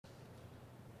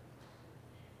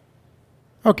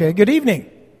Okay, good evening.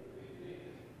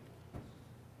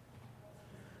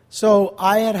 So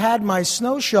I had my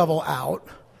snow shovel out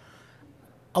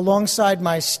alongside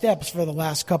my steps for the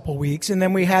last couple weeks, and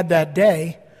then we had that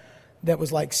day that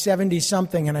was like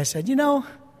 70-something, and I said,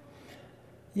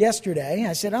 yesterday,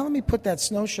 I said, let me put that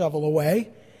snow shovel away.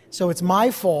 So it's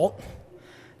my fault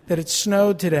that it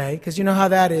snowed today, because you know how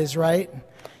that is, right?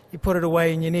 You put it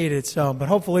away and you need it. But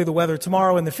hopefully the weather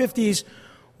tomorrow in the 50s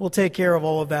will take care of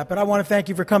all of that. But I want to thank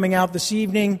you for coming out this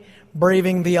evening,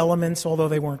 braving the elements, although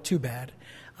they weren't too bad,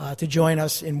 to join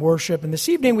us in worship. And this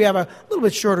evening we have a little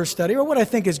bit shorter study, or what I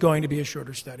think is going to be a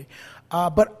shorter study.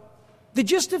 But the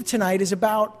gist of tonight is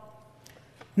about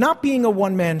not being a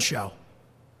one-man show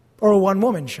or a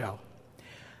one-woman show.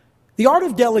 The art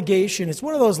of delegation is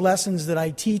one of those lessons that I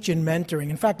teach in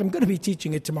mentoring. In fact, I'm going to be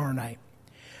teaching it tomorrow night.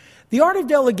 The art of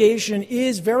delegation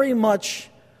is very much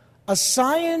a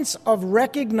science of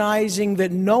recognizing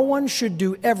that no one should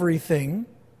do everything,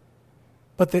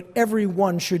 but that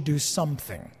everyone should do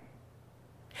something.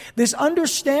 This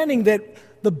understanding that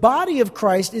the body of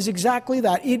Christ is exactly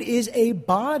that. It is a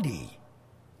body.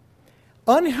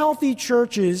 Unhealthy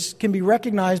churches can be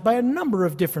recognized by a number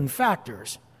of different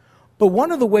factors. But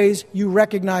one of the ways you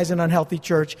recognize an unhealthy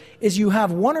church is you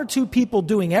have one or two people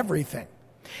doing everything.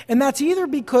 And that's either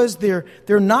because they're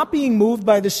not being moved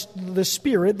by the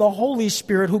Spirit, the Holy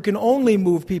Spirit, who can only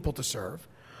move people to serve.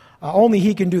 Only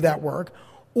He can do that work.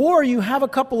 Or you have a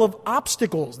couple of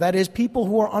obstacles, that is, people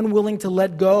who are unwilling to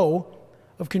let go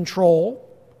of control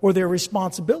or their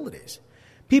responsibilities.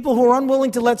 People who are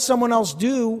unwilling to let someone else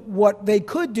do what they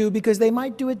could do because they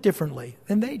might do it differently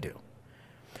than they do.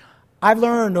 I've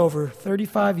learned over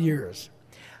 35 years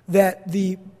that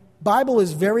the Bible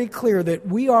is very clear that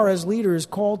we are, as leaders,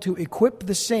 called to equip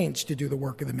the saints to do the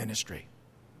work of the ministry,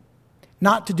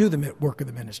 not to do the work of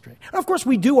the ministry. And of course,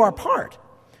 we do our part,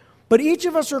 but each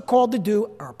of us are called to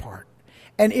do our part.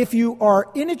 And if you are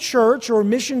in a church or a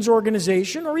missions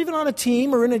organization or even on a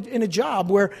team or in a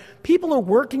job where people are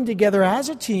working together as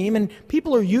a team and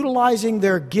people are utilizing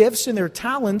their gifts and their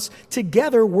talents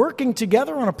together, working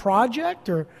together on a project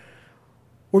or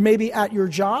maybe at your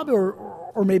job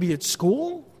or maybe at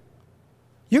school,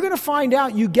 you're going to find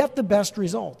out you get the best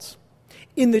results.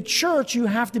 In the church, you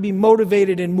have to be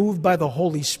motivated and moved by the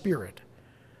Holy Spirit.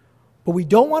 But we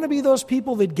don't want to be those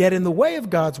people that get in the way of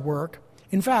God's work.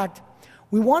 In fact,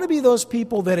 we want to be those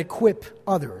people that equip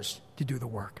others to do the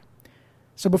work.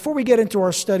 So before we get into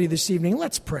our study this evening,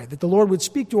 let's pray that the Lord would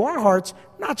speak to our hearts,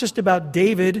 not just about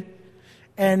David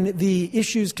and the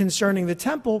issues concerning the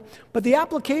temple, but the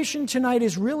application tonight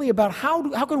is really about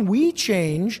how can we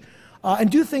change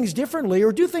and do things differently,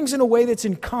 or do things in a way that's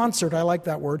in concert, I like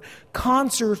that word,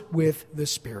 concert with the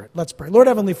Spirit. Let's pray. Lord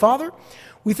Heavenly Father,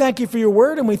 we thank you for your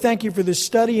word, and we thank you for this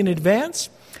study in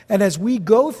advance. And as we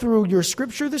go through your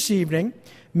scripture this evening,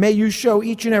 may you show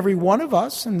each and every one of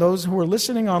us, and those who are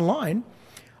listening online,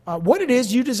 what it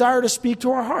is you desire to speak to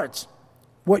our hearts,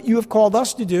 what you have called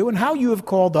us to do, and how you have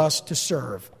called us to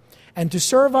serve, and to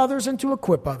serve others and to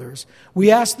equip others.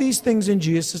 We ask these things in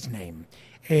Jesus' name.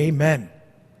 Amen.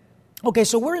 Okay,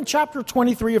 so we're in chapter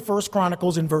 23 of 1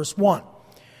 Chronicles in verse 1.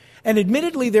 And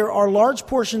admittedly, there are large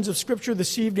portions of Scripture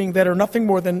this evening that are nothing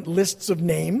more than lists of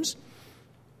names,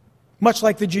 much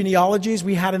like the genealogies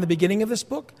we had in the beginning of this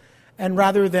book. And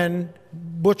rather than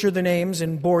butcher the names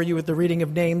and bore you with the reading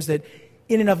of names that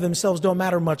in and of themselves don't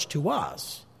matter much to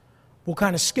us, we'll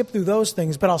kind of skip through those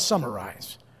things, but I'll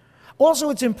summarize. Also,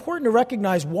 it's important to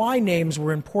recognize why names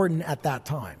were important at that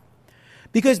time.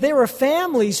 Because there were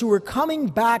families who were coming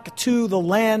back to the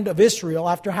land of Israel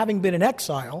after having been in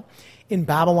exile in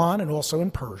Babylon and also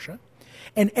in Persia.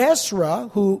 And Ezra,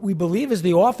 who we believe is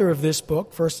the author of this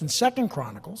book, 1st and 2nd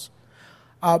Chronicles,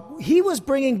 he was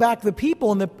bringing back the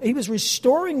people, and he was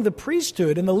restoring the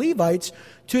priesthood and the Levites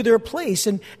to their place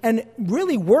and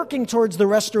really working towards the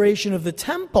restoration of the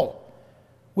temple,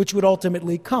 which would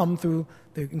ultimately come through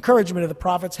the encouragement of the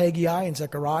prophets Haggai and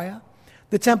Zechariah.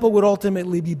 The temple would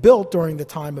ultimately be built during the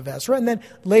time of Ezra, and then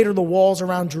later the walls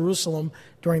around Jerusalem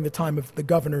during the time of the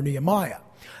governor Nehemiah.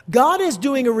 God is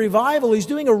doing a revival. He's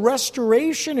doing a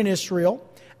restoration in Israel,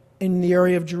 in the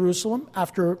area of Jerusalem,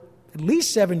 after at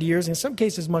least 70 years, in some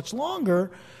cases much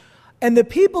longer. And the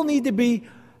people need to be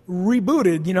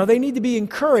rebooted. They need to be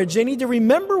encouraged. They need to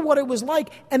remember what it was like,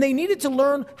 and they needed to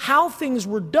learn how things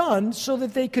were done so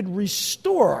that they could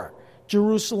restore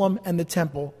Jerusalem and the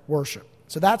temple worship.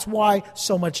 So that's why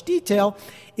so much detail.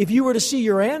 If you were to see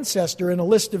your ancestor in a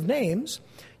list of names,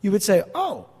 you would say,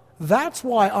 oh, that's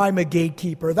why I'm a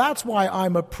gatekeeper. That's why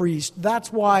I'm a priest.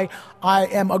 That's why I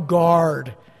am a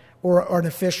guard. or an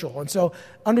official. And so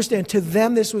understand, to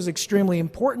them this was extremely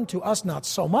important, to us not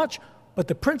so much, but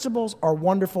the principles are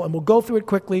wonderful, and we'll go through it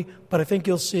quickly, but I think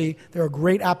you'll see there are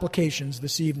great applications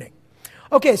this evening.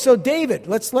 Okay, so David,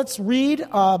 let's read,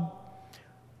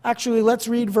 let's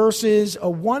read verses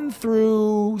 1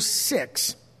 through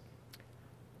 6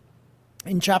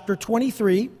 in chapter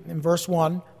 23, in verse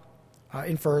 1,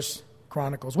 in 1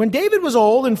 Chronicles. When David was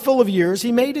old and full of years,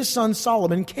 he made his son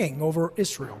Solomon king over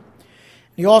Israel.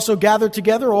 He also gathered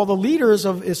together all the leaders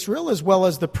of Israel, as well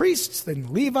as the priests and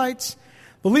Levites.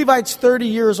 The Levites 30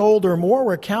 years old or more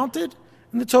were counted,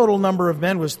 and the total number of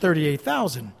men was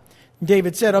 38,000.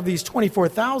 David said, of these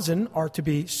 24,000 are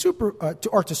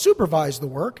to supervise the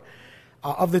work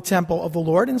of the temple of the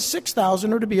Lord, and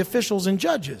 6,000 are to be officials and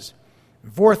judges.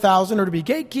 4,000 are to be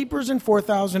gatekeepers, and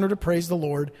 4,000 are to praise the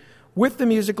Lord with the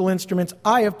musical instruments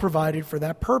I have provided for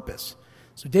that purpose.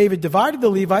 So David divided the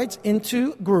Levites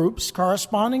into groups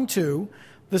corresponding to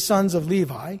the sons of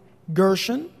Levi: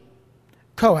 Gershon,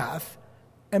 Kohath,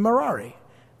 and Merari.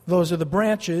 Those are the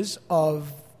branches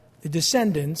of the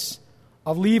descendants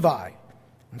of Levi.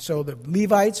 And so the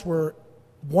Levites were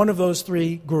one of those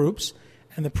three groups,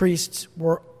 and the priests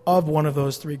were of one of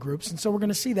those three groups. And so we're going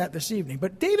to see that this evening.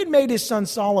 But David made his son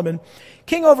Solomon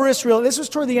king over Israel. This was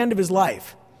toward the end of his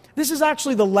life. This is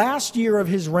actually the last year of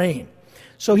his reign.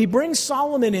 So he brings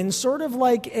Solomon in sort of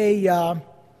like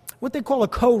what they call a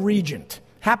co-regent.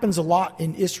 Happens a lot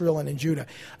in Israel and in Judah.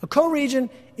 A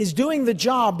co-regent is doing the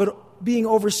job, but being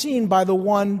overseen by the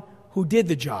one who did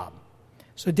the job.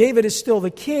 So David is still the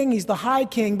king. He's the high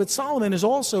king, but Solomon is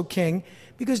also king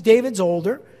because David's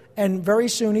older, and very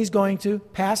soon he's going to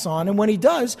pass on. And when he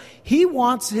does, he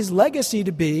wants his legacy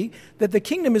to be that the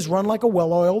kingdom is run like a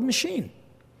well-oiled machine.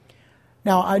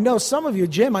 Now, I know some of you,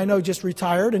 Jim, I know, just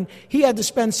retired, and he had to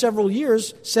spend several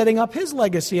years setting up his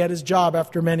legacy at his job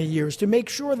after many years to make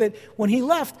sure that when he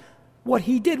left, what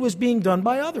he did was being done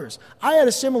by others. I had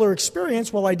a similar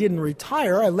experience. While I didn't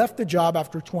retire, I left the job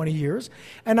after 20 years,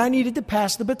 and I needed to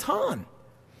pass the baton.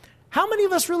 How many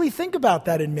of us really think about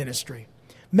that in ministry?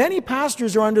 Many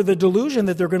pastors are under the delusion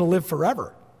that they're going to live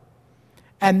forever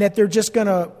and that they're just going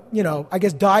to,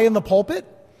 die in the pulpit,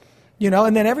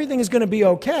 and then everything is going to be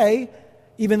okay,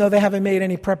 even though they haven't made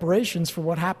any preparations for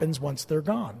what happens once they're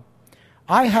gone.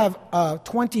 I have a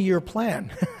 20-year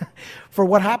plan for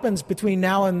what happens between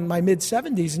now and my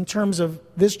mid-70s in terms of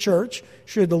this church,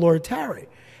 should the Lord tarry.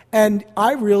 And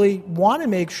I really want to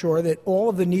make sure that all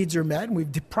of the needs are met, and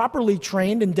we've properly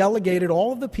trained and delegated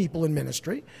all of the people in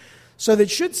ministry, so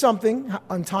that should something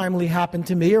untimely happen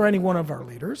to me or any one of our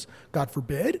leaders, God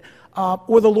forbid,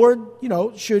 or the Lord,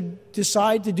 should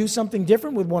decide to do something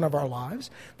different with one of our lives,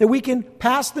 that we can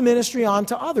pass the ministry on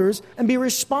to others and be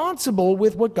responsible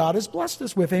with what God has blessed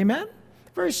us with. Amen?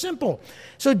 Very simple.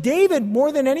 So David,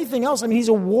 more than anything else, he's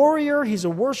a warrior, he's a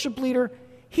worship leader,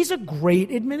 he's a great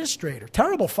administrator.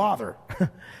 Terrible father.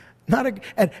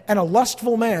 And a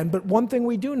lustful man, but one thing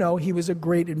we do know, he was a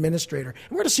great administrator.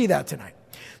 And we're going to see that tonight.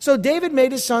 So David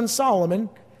made his son Solomon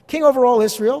king over all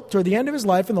Israel toward the end of his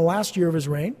life in the last year of his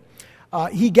reign.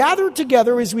 He gathered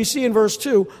together, as we see in verse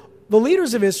 2, the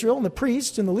leaders of Israel and the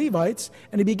priests and the Levites,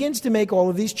 and he begins to make all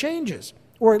of these changes,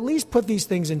 or at least put these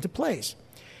things into place.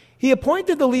 He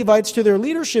appointed the Levites to their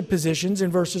leadership positions in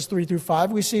verses 3 through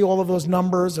 5. We see all of those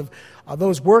numbers of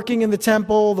those working in the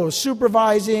temple, those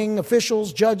supervising,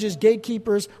 officials, judges,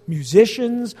 gatekeepers,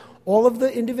 musicians. All of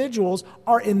the individuals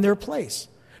are in their place.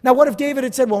 Now, what if David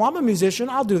had said, well, I'm a musician,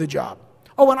 I'll do the job.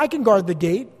 Oh, and I can guard the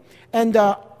gate. And,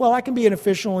 I can be an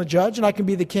official and a judge, and I can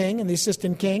be the king and the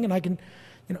assistant king, and I can,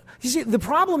 You see, the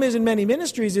problem is in many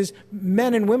ministries is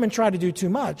men and women try to do too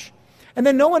much. And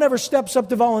then no one ever steps up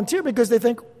to volunteer because they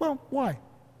think, well, why?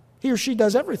 He or she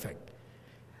does everything.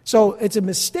 So it's a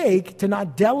mistake to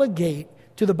not delegate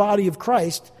to the body of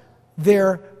Christ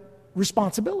their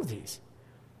responsibilities.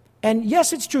 And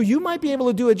yes, it's true, you might be able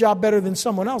to do a job better than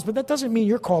someone else, but that doesn't mean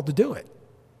you're called to do it.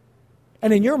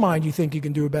 And in your mind, you think you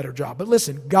can do a better job. But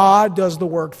listen, God does the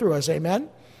work through us, amen?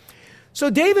 So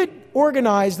David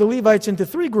organized the Levites into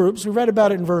three groups. We read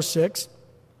about it in verse 6.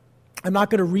 I'm not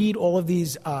going to read all of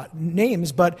these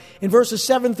names, but in verses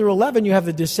 7 through 11, you have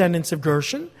the descendants of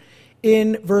Gershon.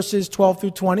 In verses 12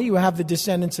 through 20, you have the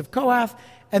descendants of Kohath,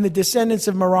 and the descendants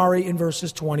of Merari in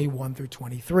verses 21 through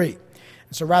 23.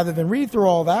 And so rather than read through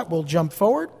all that, we'll jump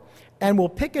forward, and we'll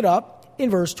pick it up in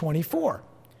verse 24.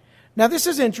 Now this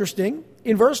is interesting.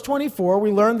 In verse 24,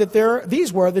 we learn that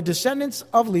these were the descendants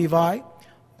of Levi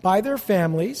by their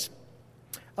families,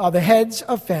 the heads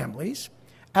of families,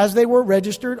 as they were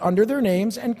registered under their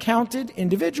names and counted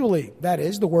individually. That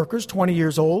is, the workers 20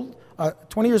 years old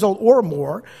 20 years old or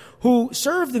more, who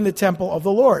served in the temple of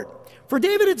the Lord. For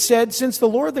David had said, since the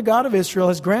Lord, the God of Israel,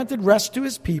 has granted rest to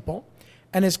his people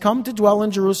and has come to dwell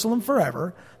in Jerusalem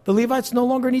forever, the Levites no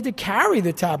longer need to carry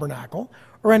the tabernacle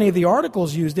or any of the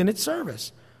articles used in its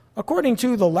service. According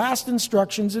to the last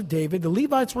instructions of David, the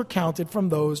Levites were counted from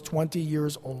those 20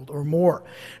 years old or more.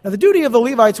 Now, the duty of the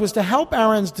Levites was to help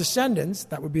Aaron's descendants,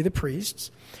 that would be the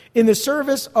priests, in the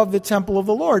service of the temple of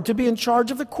the Lord, to be in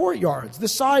charge of the courtyards, the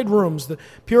side rooms, the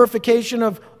purification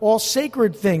of all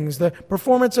sacred things, the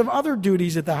performance of other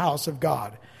duties at the house of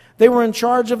God. They were in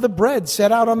charge of the bread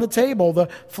set out on the table, the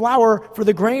flour for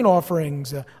the grain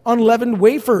offerings, unleavened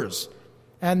wafers,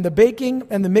 and the baking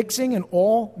and the mixing and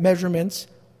all measurements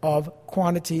of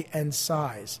quantity and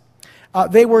size.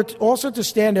 They were also to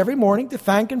stand every morning to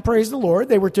thank and praise the Lord.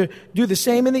 They were to do the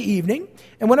same in the evening.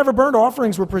 And whenever burnt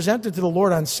offerings were presented to the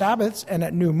Lord on Sabbaths and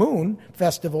at new moon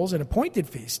festivals and appointed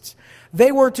feasts,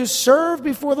 they were to serve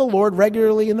before the Lord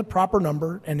regularly in the proper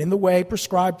number and in the way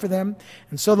prescribed for them.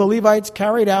 And so the Levites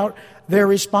carried out their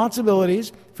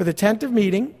responsibilities for the tent of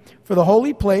meeting, for the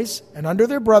holy place, and under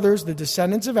their brothers, the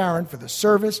descendants of Aaron, for the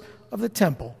service of the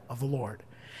temple of the Lord.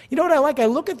 You know what I like? I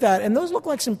look at that, and those look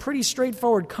like some pretty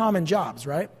straightforward common jobs,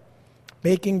 right?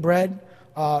 Baking bread.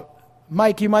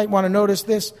 Mike, you might want to notice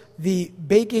this, the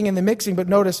baking and the mixing, but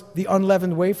notice the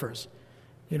unleavened wafers.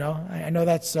 You know, I know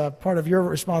that's part of your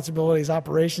responsibility as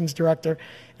operations director,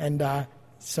 and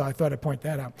so I thought I'd point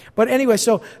that out. But anyway,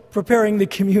 so preparing the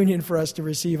communion for us to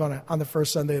receive on the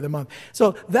first Sunday of the month.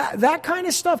 So that kind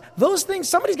of stuff, those things,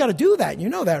 somebody's got to do that. You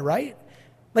know that, right?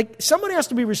 Like, somebody has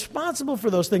to be responsible for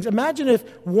those things. Imagine if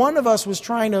one of us was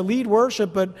trying to lead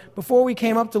worship, but before we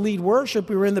came up to lead worship,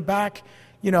 we were in the back,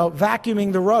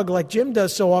 vacuuming the rug like Jim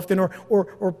does so often,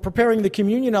 or preparing the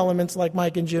communion elements like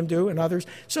Mike and Jim do and others.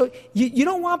 So you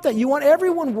don't want that. You want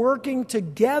everyone working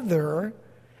together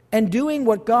and doing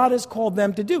what God has called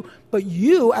them to do. But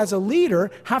you, as a leader,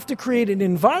 have to create an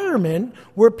environment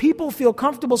where people feel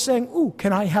comfortable saying, ooh,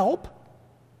 can I help?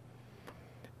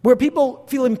 Where people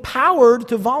feel empowered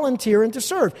to volunteer and to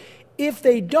serve. If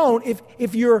they don't,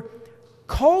 if your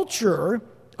culture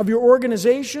of your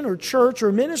organization or church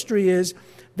or ministry is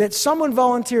that someone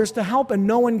volunteers to help and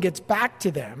no one gets back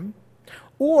to them,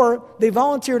 or they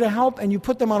volunteer to help and you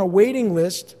put them on a waiting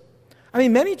list. I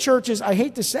mean, many churches, I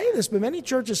hate to say this, but many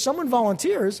churches, someone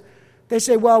volunteers, they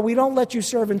say, well, we don't let you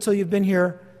serve until you've been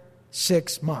here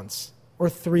 6 months or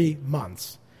 3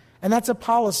 months. And that's a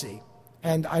policy.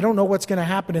 And I don't know what's going to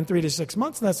happen in 3 to 6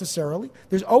 months necessarily.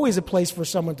 There's always a place for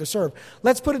someone to serve.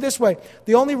 Let's put it this way.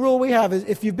 The only rule we have is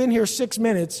if you've been here 6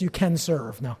 minutes, you can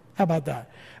serve. Now, how about that?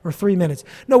 Or 3 minutes.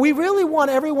 No, we really want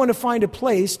everyone to find a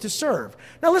place to serve.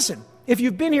 Now, listen, if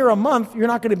you've been here a month, you're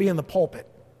not going to be in the pulpit.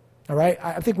 All right?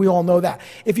 I think we all know that.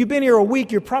 If you've been here a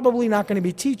week, you're probably not going to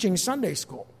be teaching Sunday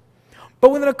school.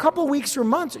 But within a couple weeks or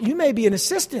months, you may be an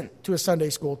assistant to a Sunday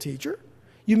school teacher.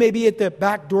 You may be at the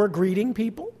back door greeting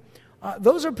people.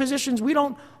 Those are positions, we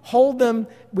don't hold them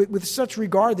with such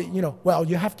regard that,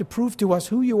 you have to prove to us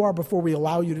who you are before we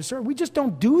allow you to serve. We just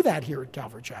don't do that here at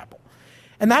Calvary Chapel.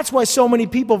 And that's why so many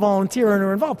people volunteer and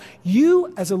are involved.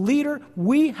 You, as a leader,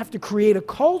 we have to create a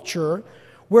culture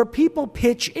where people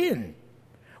pitch in,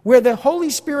 where the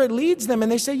Holy Spirit leads them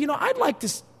and they say, I'd like to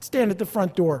stand at the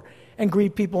front door and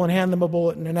greet people and hand them a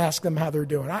bulletin and ask them how they're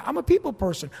doing. I'm a people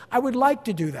person. I would like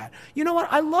to do that. You know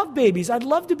what? I love babies. I'd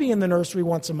love to be in the nursery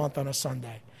once a month on a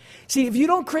Sunday. See, if you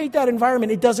don't create that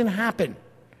environment, it doesn't happen.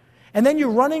 And then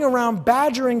you're running around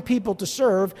badgering people to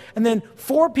serve, and then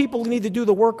 4 people need to do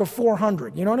the work of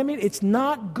 400. You know what I mean? It's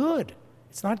not good.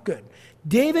 It's not good.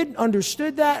 David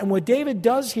understood that, and what David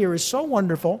does here is so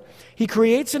wonderful. He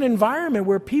creates an environment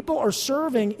where people are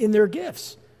serving in their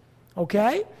gifts.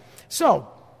 Okay? So,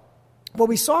 what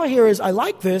we saw here is, I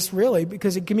like this, really,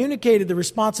 because it communicated the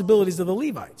responsibilities of the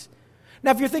Levites.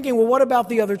 Now, if you're thinking, well, what about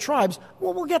the other tribes?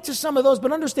 Well, we'll get to some of those,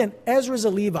 but understand, Ezra's a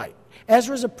Levite.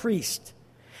 Ezra's a priest.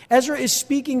 Ezra is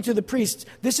speaking to the priests.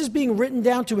 This is being written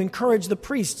down to encourage the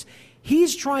priests.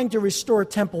 He's trying to restore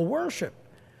temple worship.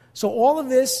 So all of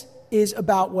this is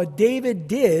about what David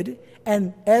did,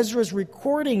 and Ezra's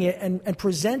recording it and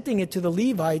presenting it to the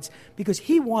Levites because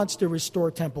he wants to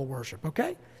restore temple worship,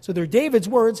 okay? So they're David's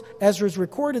words. Ezra's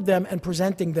recorded them and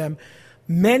presenting them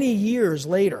many years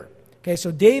later. Okay,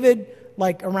 so David,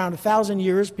 like around 1,000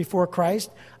 years before Christ.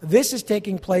 This is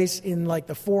taking place in like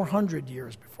the 400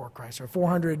 years before Christ, or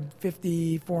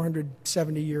 450,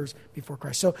 470 years before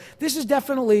Christ. So this is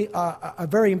definitely a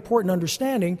very important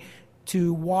understanding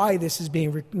to why this is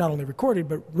being not only recorded,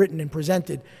 but written and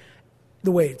presented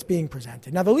the way it's being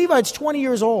presented. Now, the Levites, 20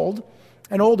 years old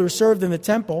and older, served in the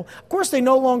temple. Of course, they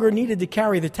no longer needed to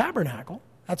carry the tabernacle.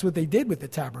 That's what they did with the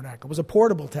tabernacle. It was a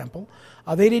portable temple.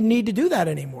 They didn't need to do that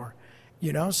anymore,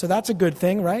 so that's a good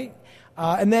thing, right?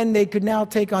 And then they could now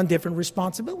take on different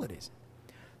responsibilities.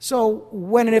 So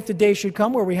when and if the day should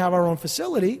come where we have our own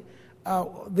facility,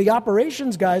 the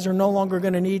operations guys are no longer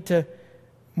going to need to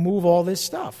move all this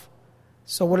stuff.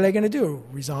 So what are they going to do?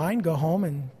 Resign, go home,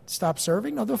 and stop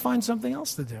serving? No, they'll find something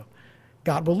else to do.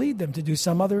 God will lead them to do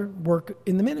some other work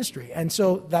in the ministry. And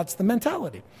so that's the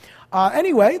mentality.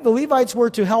 Anyway, the Levites were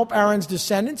to help Aaron's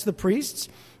descendants, the priests,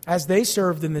 as they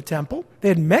served in the temple. They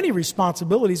had many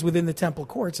responsibilities within the temple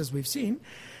courts, as we've seen.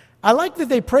 I like that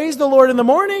they praised the Lord in the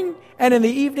morning and in the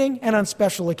evening and on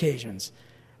special occasions.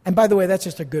 And by the way, that's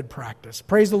just a good practice.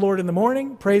 Praise the Lord in the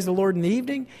morning, praise the Lord in the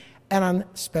evening, and on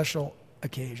special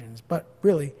occasions. But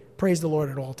really, praise the Lord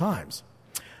at all times.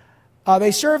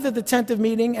 They served at the tent of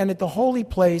meeting and at the holy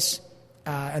place,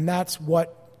 and that's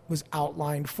what was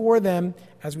outlined for them,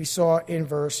 as we saw in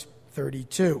verse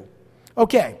 32.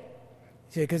 Okay,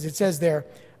 because it says there,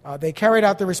 they carried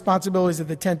out the responsibilities of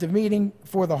the tent of meeting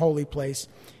for the holy place,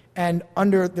 and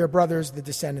under their brothers, the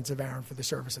descendants of Aaron, for the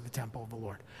service of the temple of the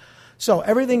Lord. So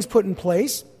everything's put in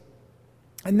place.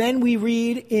 And then we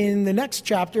read in the next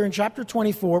chapter, in chapter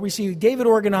 24, we see David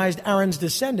organized Aaron's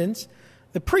descendants,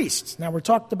 the priests. Now, we're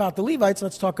talking about the Levites,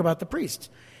 let's talk about the priests.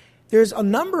 There's a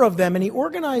number of them, and he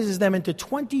organizes them into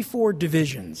 24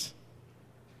 divisions.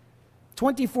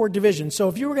 24 divisions. So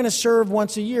if you were going to serve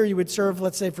once a year, you would serve,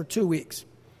 let's say, for 2 weeks.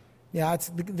 Yeah,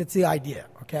 that's the idea,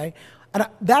 okay? And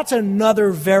that's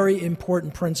another very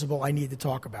important principle I need to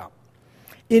talk about.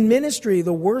 In ministry,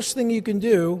 the worst thing you can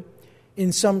do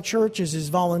in some churches is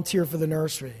volunteer for the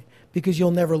nursery, because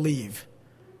you'll never leave.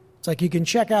 It's like you can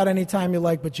check out anytime you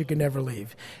like, but you can never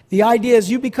leave. The idea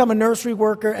is you become a nursery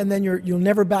worker and then you'll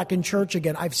never back in church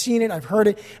again. I've seen it, I've heard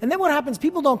it. And then what happens,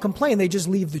 people don't complain, they just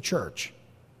leave the church.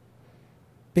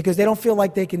 Because they don't feel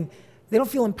like they don't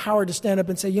feel empowered to stand up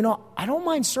and say, I don't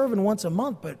mind serving once a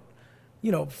month, but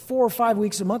 4 or 5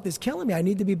 weeks a month is killing me. I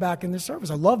need to be back in the service.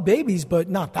 I love babies, but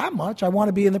not that much. I want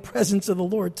to be in the presence of the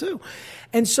Lord too.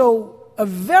 And so a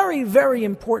very, very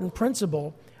important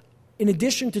principle, in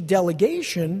addition to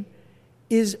delegation,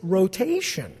 is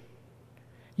rotation.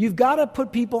 You've got to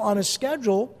put people on a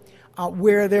schedule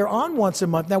where they're on once a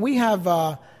month. Now, we have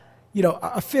a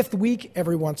fifth week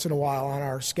every once in a while on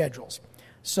our schedules.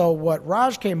 So what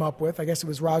Raj came up with, I guess it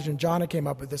was Raj and Jana came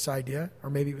up with this idea, or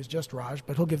maybe it was just Raj,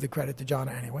 but he'll give the credit to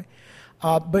Jana anyway.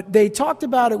 But they talked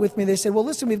about it with me. They said, well,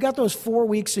 listen, we've got those 4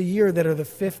 weeks a year that are the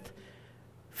fifth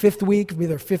week,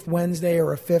 either fifth Wednesday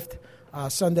or a fifth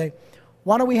Sunday.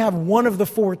 Why don't we have one of the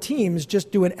 4 teams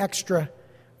just do an extra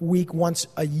week once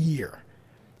a year?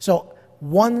 So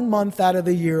 1 month out of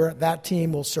the year, that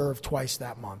team will serve twice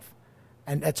that month.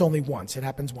 And that's only once. It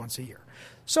happens once a year.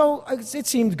 So it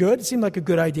seemed good. It seemed like a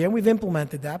good idea, and we've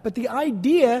implemented that. But the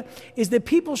idea is that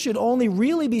people should only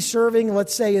really be serving,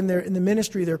 let's say, in the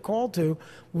ministry they're called to,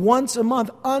 once a month,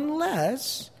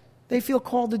 unless they feel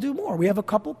called to do more. We have a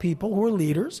couple people who are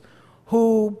leaders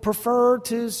who prefer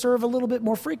to serve a little bit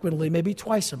more frequently, maybe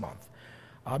twice a month,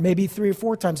 maybe 3 or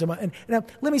 4 times a month. And now,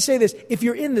 let me say this. If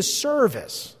you're in the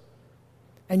service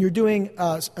and you're doing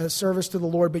a service to the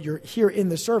Lord, but you're here in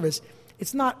the service,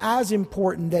 it's not as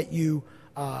important that you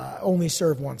only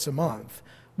serve once a month.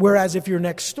 Whereas if you're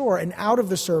next door and out of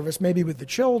the service, maybe with the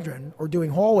children or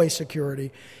doing hallway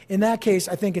security, in that case,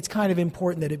 I think it's kind of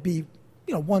important that it be,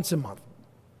 once a month.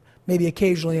 Maybe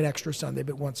occasionally an extra Sunday,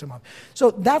 but once a month.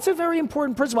 So that's a very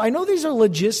important principle. I know these are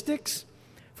logistics.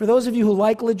 For those of you who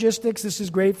like logistics, this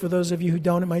is great. For those of you who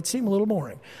don't, it might seem a little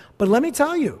boring. But let me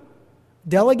tell you,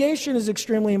 delegation is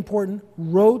extremely important.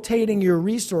 Rotating your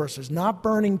resources, not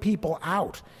burning people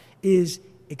out, is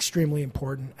extremely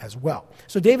important as well.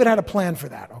 So David had a plan for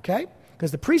that, okay?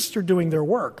 Because the priests are doing their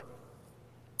work.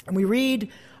 And we read,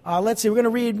 we're going to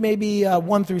read maybe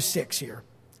 1 through 6 here.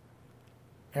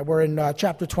 And we're in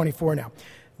chapter 24 now.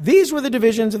 These were the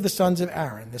divisions of the sons of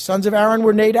Aaron. The sons of Aaron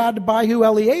were Nadab, Abihu,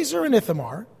 Eleazar, and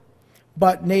Ithamar.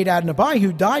 But Nadab and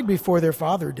Abihu died before their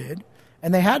father did,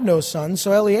 and they had no sons.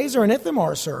 So Eleazar and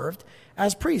Ithamar served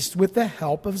as priests with the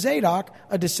help of Zadok,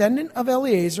 a descendant of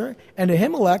Eleazar, and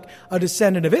Ahimelech, a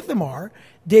descendant of Ithamar.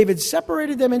 David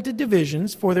separated them into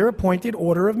divisions for their appointed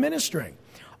order of ministering.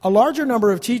 A larger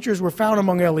number of teachers were found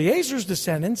among Eleazar's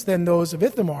descendants than those of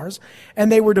Ithamar's,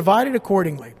 and they were divided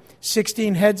accordingly.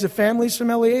 16 heads of families from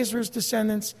Eleazar's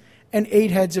descendants, and 8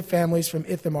 heads of families from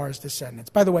Ithamar's descendants.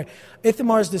 By the way,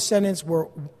 Ithamar's descendants were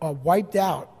wiped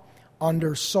out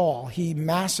under Saul. He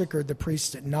massacred the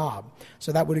priests at Nob.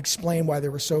 So that would explain why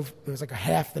there was like a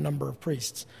half the number of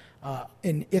priests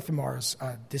in Ithamar's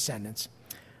descendants.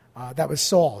 That was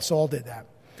Saul. Saul did that.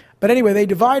 But anyway, they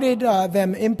divided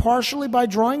them impartially by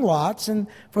drawing lots, and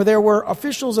for there were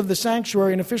officials of the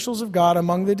sanctuary and officials of God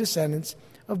among the descendants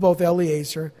of both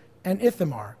Eleazar and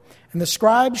Ithamar. And the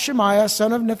scribe Shemaiah,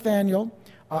 son of Nathaniel,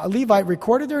 a Levite,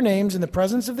 recorded their names in the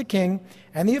presence of the king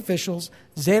and the officials,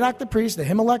 Zadok the priest,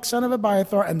 Ahimelech son of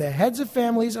Abiathar, and the heads of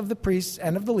families of the priests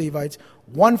and of the Levites,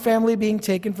 one family being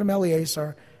taken from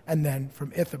Eleazar and then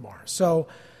from Ithamar. So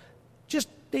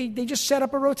they just set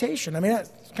up a rotation. I mean,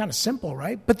 that's kind of simple,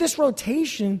 right? But this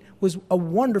rotation was a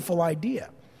wonderful idea.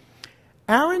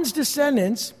 Aaron's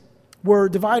descendants were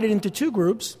divided into two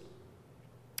groups,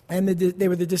 and they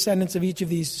were the descendants of each of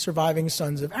these surviving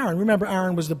sons of Aaron. Remember,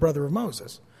 Aaron was the brother of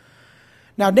Moses.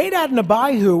 Now, Nadab and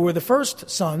Abihu were the first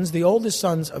sons, the oldest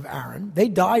sons of Aaron. They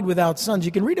died without sons.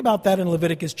 You can read about that in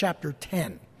Leviticus chapter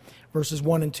 10, verses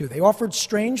 1 and 2. They offered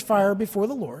strange fire before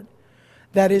the Lord.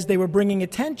 That is, they were bringing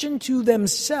attention to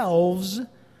themselves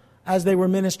as they were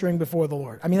ministering before the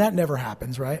Lord. I mean, that never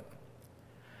happens, right?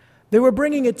 They were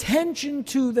bringing attention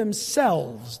to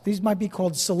themselves. These might be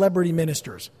called celebrity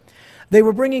ministers. They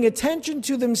were bringing attention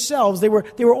to themselves. They were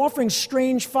offering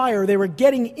strange fire. They were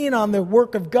getting in on the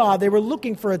work of God. They were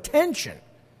looking for attention.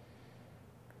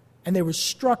 And they were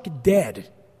struck dead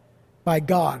by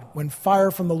God when fire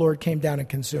from the Lord came down and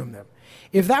consumed them.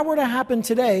 If that were to happen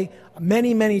today,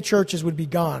 many, many churches would be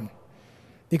gone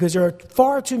because there are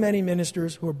far too many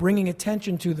ministers who are bringing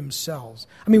attention to themselves.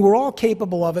 I mean, we're all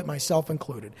capable of it, myself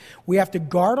included. We have to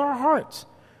guard our hearts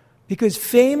because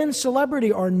fame and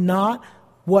celebrity are not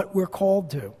what we're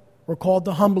called to. We're called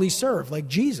to humbly serve, like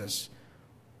Jesus,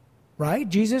 right?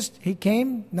 Jesus, he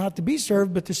came not to be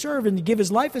served, but to serve and to give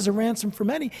his life as a ransom for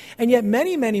many. And yet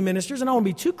many, many ministers, and I won't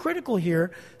be too critical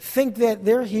here, think that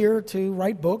they're here to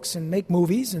write books and make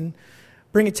movies and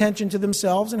bring attention to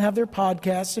themselves and have their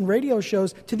podcasts and radio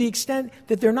shows to the extent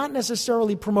that they're not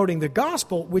necessarily promoting the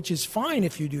gospel, which is fine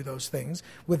if you do those things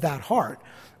with that heart,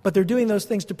 but they're doing those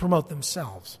things to promote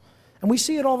themselves. And we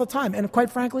see it all the time, and quite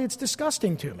frankly, it's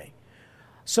disgusting to me.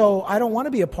 So I don't want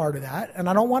to be a part of that, and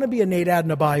I don't want to be a Nadab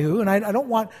and Abihu, and I don't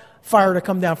want fire to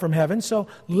come down from heaven. So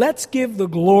let's give the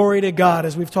glory to God,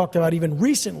 as we've talked about even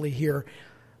recently here.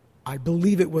 I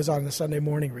believe it was on the Sunday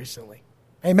morning recently.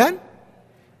 Amen?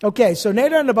 Okay, so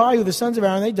Nadab and Abihu, the sons of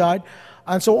Aaron, they died.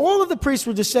 And so all of the priests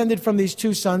were descended from these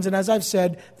two sons, and as I've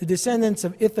said, the descendants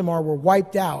of Ithamar were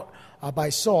wiped out by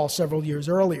Saul several years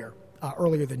earlier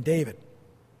than David.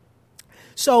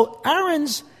 So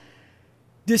Aaron's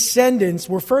descendants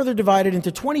were further divided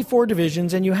into 24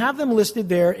 divisions, and you have them listed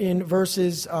there in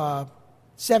verses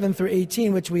 7 through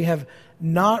 18, which we have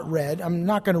not read. I'm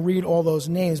not going to read all those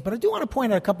names, but I do want to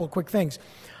point out a couple of quick things.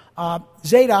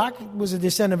 Zadok was a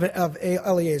descendant of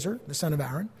Eleazar, the son of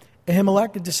Aaron.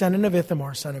 Ahimelech, a descendant of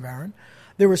Ithamar, son of Aaron.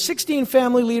 There were 16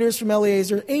 family leaders from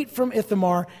Eleazar, 8 from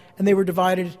Ithamar, and they were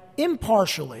divided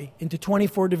impartially into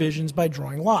 24 divisions by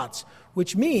drawing lots,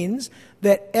 which means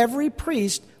that every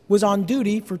priest was on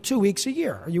duty for 2 weeks a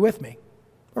year. Are you with me?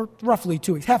 Or roughly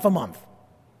 2 weeks, half a month.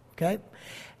 Okay?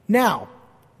 Now,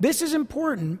 this is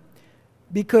important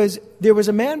because there was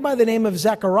a man by the name of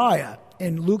Zechariah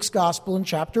in Luke's Gospel in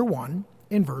chapter 1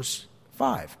 in verse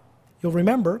 5. You'll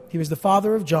remember he was the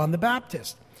father of John the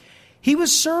Baptist. He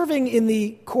was serving in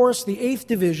the 8th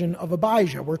division of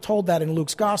Abijah. We're told that in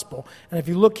Luke's Gospel. And if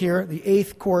you look here, the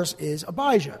 8th course is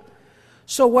Abijah.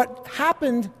 So what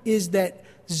happened is that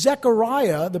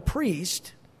Zechariah, the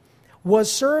priest,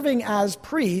 was serving as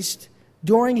priest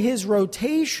during his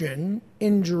rotation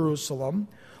in Jerusalem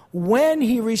when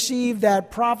he received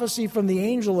that prophecy from the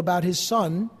angel about his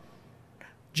son,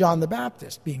 John the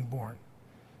Baptist, being born.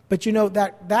 But you know,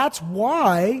 that's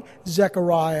why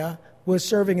Zechariah was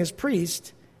serving as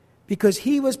priest, because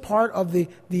he was part of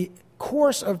the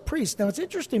course of priests. Now, it's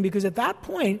interesting because at that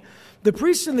point, the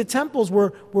priests in the temples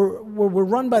were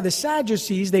run by the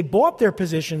Sadducees. They bought their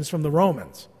positions from the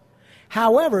Romans.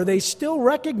 However, they still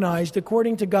recognized,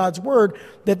 according to God's word,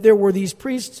 that there were these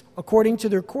priests, according to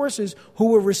their courses,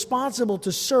 who were responsible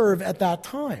to serve at that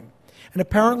time. And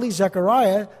apparently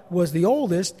Zechariah was the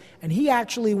oldest, and he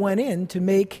actually went in to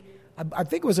make, I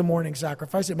think it was a morning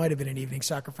sacrifice. It might have been an evening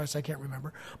sacrifice. I can't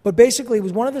remember. But basically, it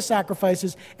was one of the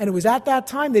sacrifices, and it was at that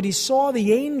time that he saw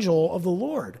the angel of the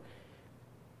Lord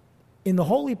in the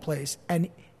holy place, and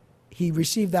he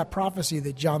received that prophecy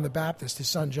that John the Baptist, his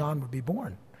son John, would be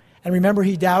born. And remember,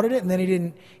 he doubted it, and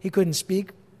then he couldn't speak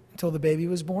until the baby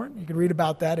was born. You can read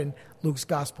about that in Luke's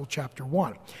Gospel, chapter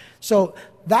 1. So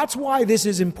that's why this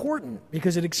is important,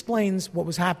 because it explains what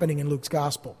was happening in Luke's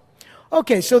Gospel.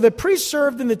 Okay, so the priests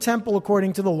served in the temple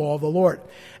according to the law of the Lord.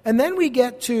 And then we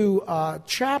get to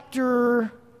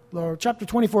chapter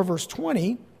 24, verse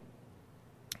 20.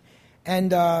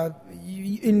 And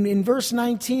in verse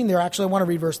 19 there, actually I want to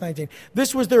read verse 19.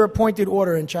 This was their appointed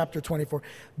order in chapter 24.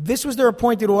 This was their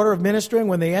appointed order of ministering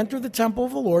when they enter the temple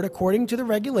of the Lord according to the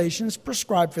regulations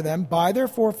prescribed for them by their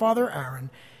forefather Aaron,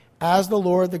 as the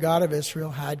Lord, the God of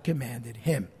Israel, had commanded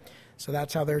him. So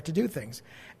that's how they're to do things.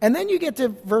 And then you get to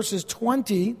verses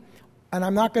 20, and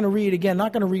I'm not going to read again,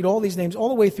 not going to read all these names, all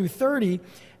the way through 30,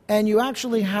 and you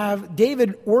actually have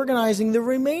David organizing the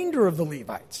remainder of the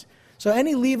Levites. So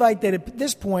any Levite that at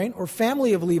this point, or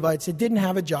family of Levites that didn't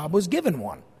have a job, was given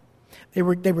one. They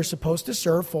were supposed to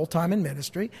serve full-time in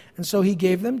ministry, and so he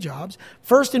gave them jobs.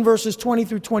 First, in verses 20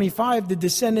 through 25, the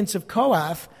descendants of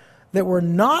Kohath that were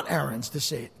not Aaron's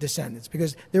descendants,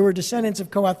 because there were descendants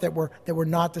of Kohath that were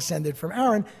not descended from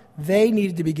Aaron, they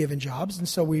needed to be given jobs. And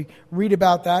so we read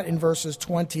about that in verses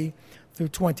 20 through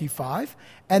 25.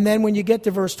 And then when you get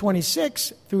to verse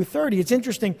 26 through 30, it's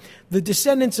interesting. The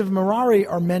descendants of Merari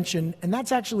are mentioned, and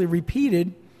that's actually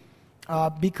repeated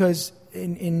because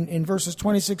in verses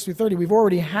 26 through 30, we've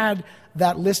already had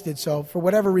that listed. So for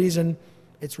whatever reason,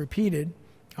 it's repeated.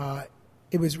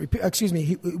 It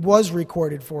was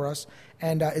recorded for us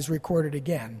and is recorded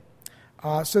again.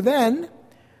 So then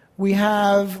we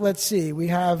have,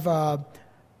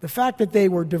 the fact that they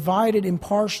were divided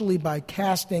impartially by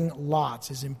casting lots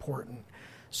is important.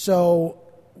 So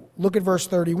look at verse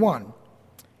 31.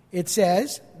 It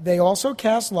says, they also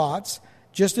cast lots,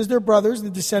 just as their brothers, the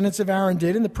descendants of Aaron,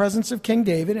 did in the presence of King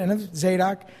David and of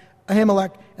Zadok,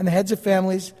 Ahimelech, and the heads of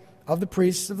families of the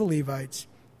priests of the Levites.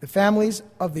 The families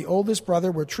of the oldest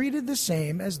brother were treated the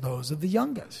same as those of the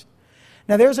youngest.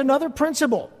 Now there's another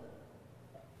principle,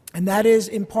 and that is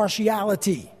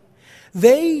impartiality.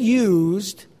 They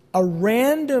used a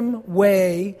random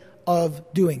way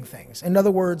of doing things. In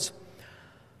other words,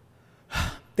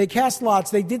 they cast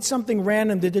lots. They did something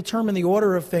random to determine the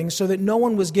order of things so that no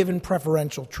one was given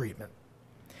preferential treatment.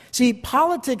 See,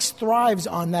 politics thrives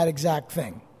on that exact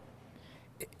thing.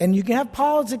 And you can have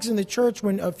politics in the church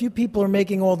when a few people are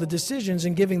making all the decisions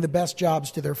and giving the best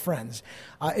jobs to their friends.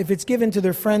 If it's given to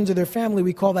their friends or their family,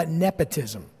 we call that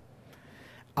nepotism.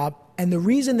 And the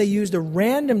reason they used a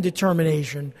random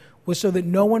determination was so that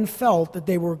no one felt that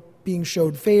they were being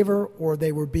showed favor or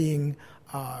they were being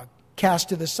cast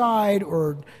to the side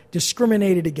or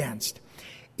discriminated against.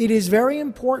 It is very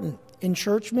important in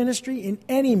church ministry, in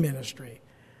any ministry,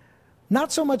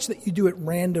 not so much that you do it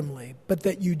randomly, but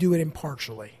that you do it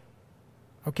impartially.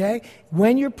 Okay?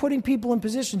 When you're putting people in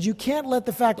positions, you can't let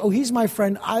the fact, oh, he's my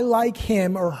friend, I like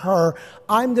him or her,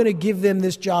 I'm going to give them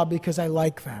this job because I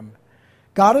like them.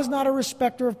 God is not a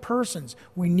respecter of persons.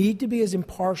 We need to be as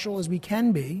impartial as we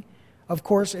can be. Of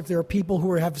course, if there are people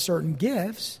who have certain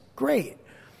gifts, great.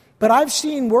 But I've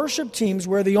seen worship teams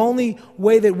where the only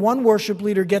way that one worship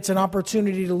leader gets an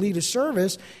opportunity to lead a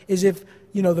service is if,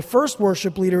 the first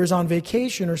worship leader is on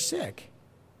vacation or sick.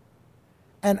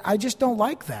 And I just don't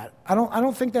like that. I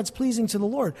don't think that's pleasing to the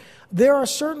Lord. There are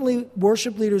certainly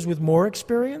worship leaders with more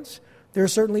experience. There are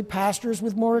certainly pastors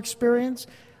with more experience.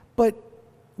 But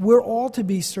we're all to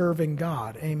be serving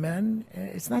God. Amen?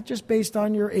 It's not just based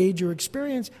on your age or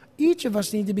experience. Each of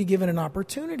us need to be given an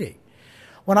opportunity.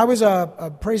 When I was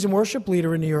a praise and worship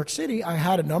leader in New York City, I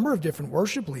had a number of different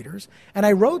worship leaders, and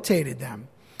I rotated them.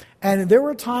 And there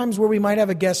were times where we might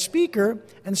have a guest speaker,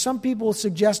 and some people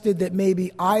suggested that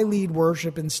maybe I lead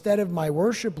worship instead of my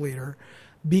worship leader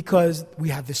because we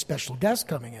have this special guest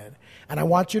coming in. And I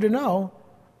want you to know,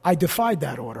 I defied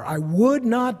that order. I would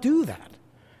not do that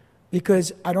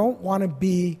because I don't want to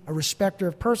be a respecter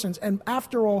of persons. And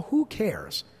after all, who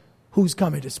cares who's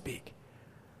coming to speak?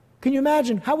 Can you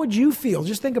imagine? How would you feel?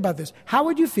 Just think about this. How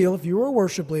would you feel if you were a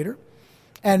worship leader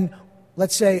and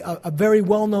let's say a very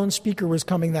well-known speaker was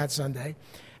coming that Sunday,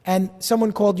 and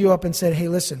someone called you up and said, hey,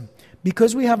 listen,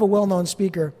 because we have a well-known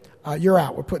speaker, you're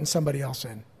out. We're putting somebody else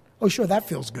in. Oh, sure, that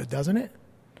feels good, doesn't it?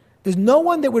 There's no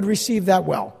one that would receive that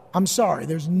well. I'm sorry.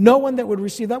 There's no one that would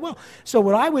receive that well. So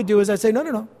what I would do is I'd say,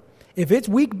 no. If it's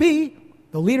week B,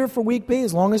 the leader for week B,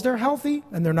 as long as they're healthy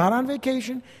and they're not on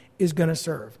vacation, is going to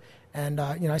serve. And,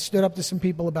 I stood up to some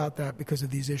people about that because of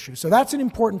these issues. So that's an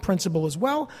important principle as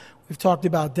well. We've talked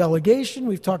about delegation.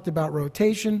 We've talked about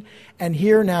rotation. And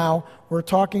here now, we're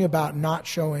talking about not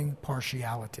showing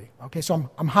partiality. Okay,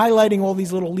 so I'm highlighting all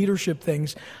these little leadership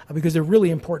things because they're really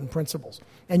important principles.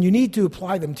 And you need to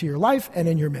apply them to your life and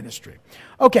in your ministry.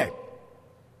 Okay,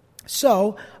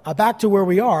 so back to where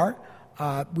we are.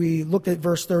 We looked at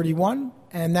verse 31.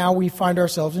 And now we find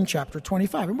ourselves in chapter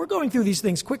 25. And we're going through these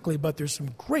things quickly, but there's some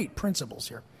great principles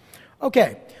here.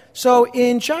 Okay, so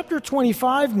in chapter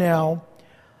 25 now,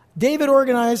 David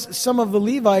organized some of the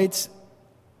Levites,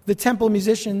 the temple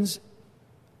musicians,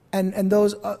 and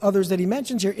those others that he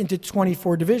mentions here into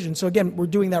 24 divisions. So again, we're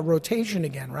doing that rotation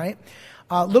again, right?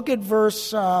 Let's look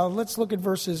at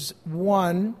verses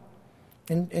 1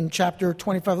 in chapter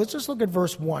 25. Let's just look at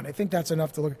verse 1. I think that's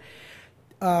enough to look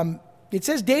at. It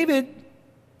says, David,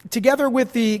 together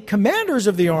with the commanders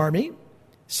of the army,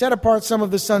 set apart some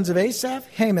of the sons of Asaph,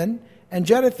 Heman, and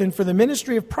Jeduthun for the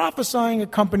ministry of prophesying,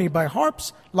 accompanied by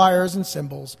harps, lyres, and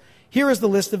cymbals. Here is the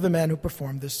list of the men who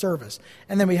performed this service.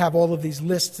 And then we have all of these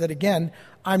lists that, again,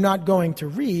 I'm not going to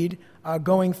read,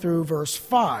 going through verse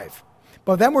 5.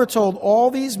 But then we're told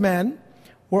all these men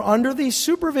were under the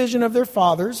supervision of their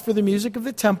fathers for the music of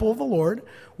the temple of the Lord,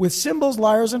 with cymbals,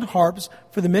 lyres, and harps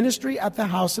for the ministry at the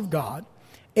house of God.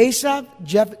 Asaph,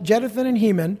 Jeduthun, and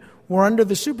Heman were under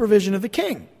the supervision of the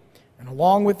king. And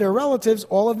along with their relatives,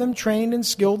 all of them trained and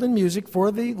skilled in music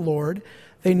for the Lord.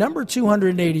 They numbered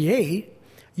 288,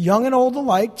 young and old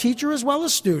alike, teacher as well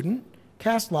as student,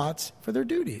 cast lots for their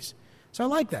duties. So I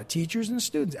like that, teachers and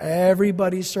students.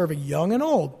 Everybody's serving, young and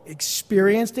old,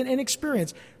 experienced and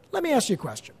inexperienced. Let me ask you a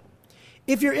question.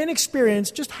 If you're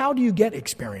inexperienced, just how do you get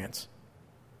experience?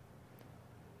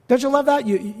 Don't you love that?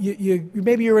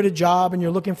 Maybe you're at a job and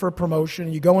you're looking for a promotion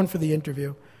and you go in for the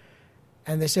interview.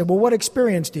 And they say, well, what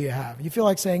experience do you have? You feel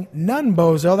like saying, none,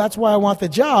 bozo. That's why I want the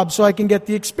job, so I can get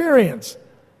the experience.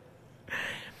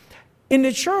 In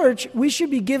the church, we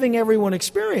should be giving everyone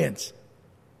experience.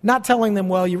 Not telling them,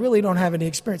 well, you really don't have any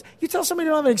experience. You tell somebody you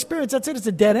don't have any experience, that's it. It's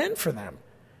a dead end for them.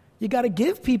 You got to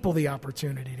give people the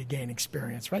opportunity to gain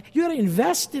experience, right? You got to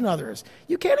invest in others.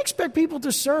 You can't expect people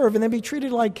to serve and then be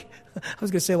treated like, I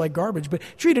was going to say like garbage, but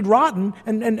treated rotten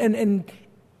and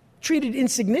treated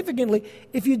insignificantly.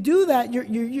 If you do that,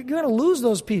 you're going to lose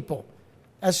those people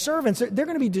as servants. They're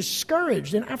going to be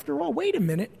discouraged. And after all, wait a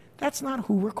minute, that's not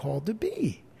who we're called to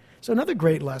be. So another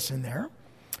great lesson there.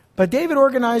 But David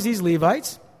organized these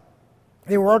Levites.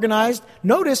 They were organized.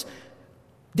 Notice,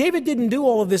 David didn't do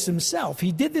all of this himself.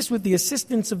 He did this with the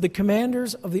assistance of the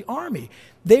commanders of the army.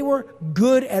 They were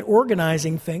good at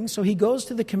organizing things, so he goes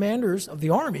to the commanders of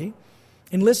the army,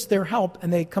 enlists their help,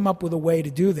 and they come up with a way to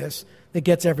do this that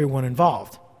gets everyone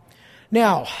involved.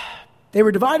 Now, they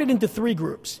were divided into 3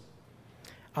 groups.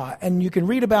 And you can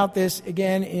read about this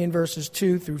again in verses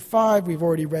 2 through 5. We've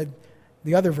already read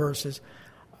the other verses.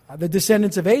 The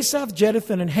descendants of Asaph,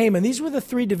 Jeduthun, and Heman. These were the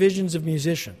 3 divisions of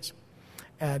musicians.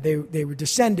 They were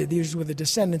descended. These were the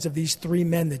descendants of these 3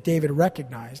 men that David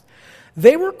recognized.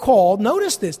 They were called,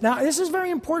 notice this. Now, this is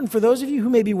very important for those of you who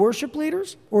may be worship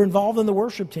leaders or involved in the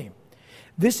worship team.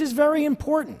 This is very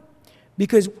important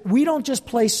because we don't just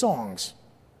play songs.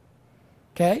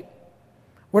 Okay?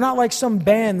 We're not like some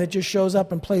band that just shows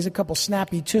up and plays a couple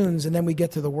snappy tunes and then we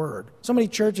get to the word. So many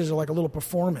churches are like a little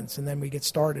performance and then we get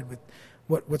started with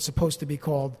what's supposed to be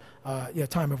called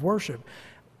time of worship.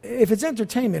 If it's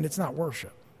entertainment, it's not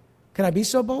worship. Can I be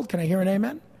so bold? Can I hear an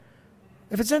amen?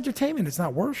 If it's entertainment, it's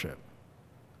not worship.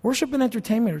 Worship and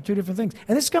entertainment are 2 different things.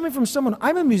 And this is coming from someone,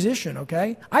 I'm a musician,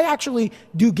 okay? I actually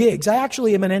do gigs. I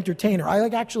actually am an entertainer. I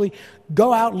actually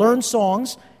go out, learn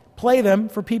songs, play them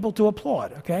for people to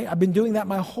applaud, okay? I've been doing that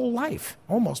my whole life,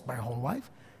 almost my whole life,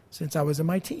 since I was in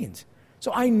my teens.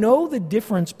 So I know the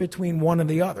difference between one and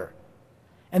the other.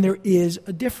 And there is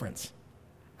a difference,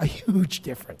 a huge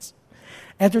difference.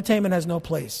 Entertainment has no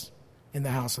place in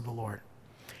the house of the Lord.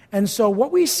 And so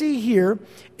what we see here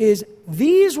is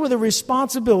these were the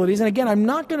responsibilities. And again, I'm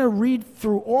not going to read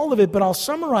through all of it, but I'll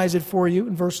summarize it for you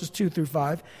in verses 2 through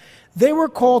 5. They were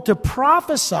called to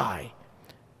prophesy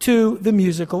to the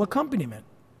musical accompaniment.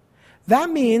 That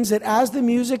means that as the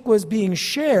music was being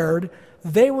shared,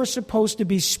 they were supposed to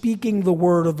be speaking the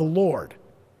word of the Lord.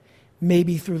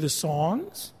 Maybe through the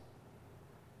songs,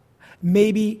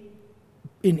 maybe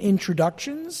in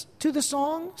introductions to the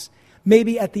songs,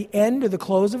 maybe at the end or the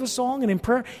close of a song and in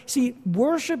prayer. See,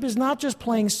 worship is not just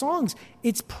playing songs,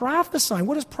 it's prophesying.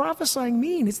 What does prophesying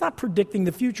mean? It's not predicting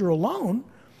the future alone.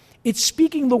 It's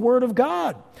speaking the word of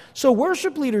God. So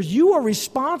worship leaders, you are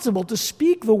responsible to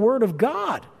speak the word of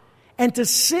God and to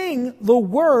sing the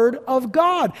word of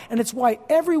God. And it's why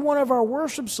every one of our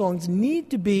worship songs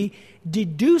need to be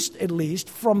deduced at least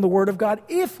from the word of God,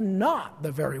 if not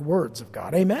the very words of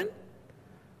God. Amen?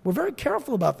 We're very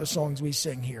careful about the songs we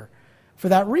sing here for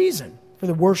that reason, for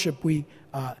the worship we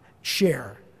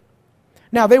share.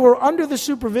 Now, they were under the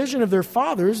supervision of their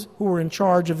fathers who were in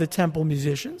charge of the temple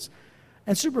musicians,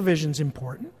 and supervision is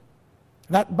important.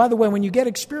 That, by the way, when you get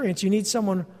experience, you need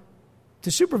someone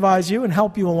to supervise you and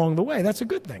help you along the way. That's a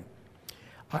good thing.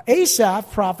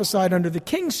 Asaph prophesied under the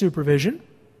king's supervision.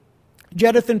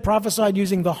 Jeduthun prophesied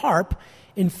using the harp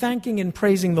in thanking and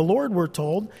praising the Lord, we're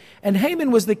told. And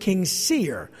Haman was the king's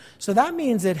seer. So that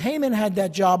means that Haman had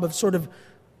that job of sort of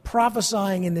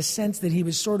prophesying in the sense that he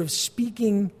was sort of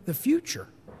speaking the future.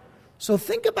 So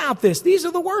think about this. These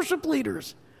are the worship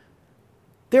leaders.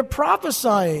 They're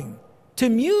prophesying to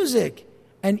music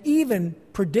and even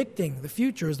predicting the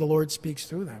future as the Lord speaks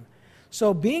through them.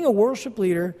 So being a worship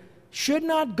leader should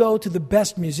not go to the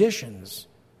best musicians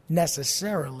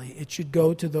necessarily. It should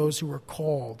go to those who are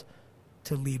called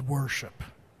to lead worship.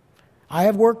 I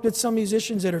have worked with some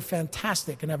musicians that are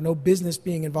fantastic and have no business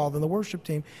being involved in the worship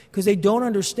team because they don't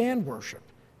understand worship.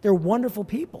 They're wonderful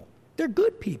people. They're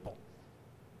good people.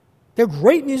 They're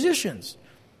great musicians.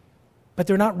 But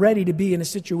they're not ready to be in a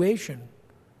situation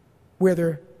where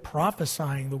they're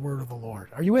prophesying the word of the Lord.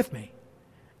 Are you with me?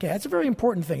 Okay, that's a very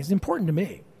important thing. It's important to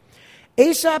me.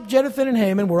 Asaph, Jeduthun, and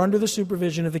Haman were under the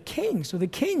supervision of the king. So the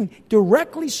king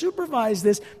directly supervised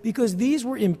this because these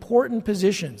were important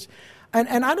positions.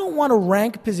 And I don't want to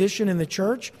rank position in the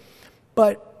church,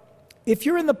 but if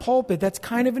you're in the pulpit, that's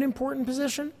kind of an important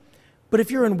position. But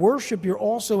if you're in worship, you're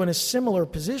also in a similar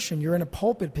position. You're in a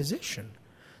pulpit position.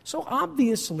 So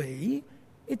obviously,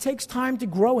 it takes time to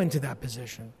grow into that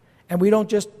position. And we don't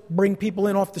just bring people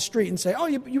in off the street and say, oh,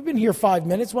 you've been here 5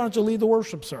 minutes, why don't you lead the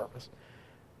worship service?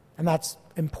 And that's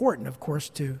important, of course,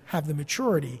 to have the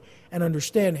maturity and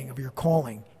understanding of your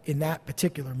calling in that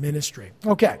particular ministry.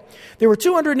 Okay, there were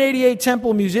 288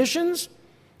 temple musicians.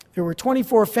 There were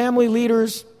 24 family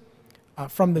leaders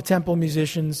from the temple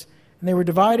musicians. And they were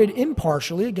divided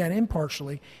impartially,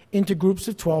 into groups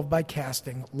of 12 by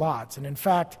casting lots. And in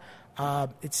fact,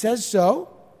 it says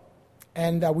so,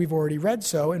 and we've already read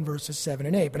so in verses 7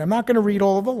 and 8. But I'm not going to read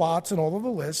all of the lots and all of the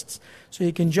lists, so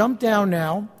you can jump down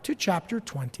now to chapter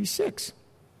 26.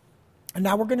 And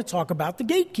now we're going to talk about the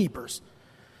gatekeepers.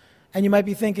 And you might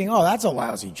be thinking, oh, that's a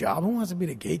lousy job. Who wants to be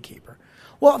the gatekeeper?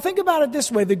 Well, think about it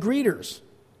this way, the greeters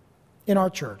in our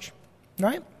church,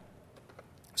 right?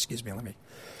 Excuse me, let me...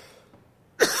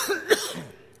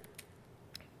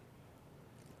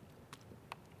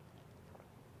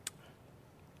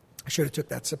 I should have took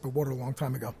that sip of water a long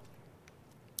time ago.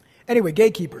 Anyway,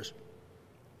 gatekeepers.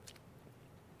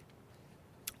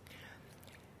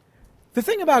 The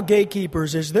thing about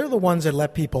gatekeepers is they're the ones that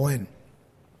let people in.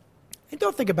 And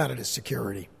don't think about it as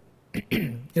security.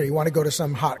 You want to go to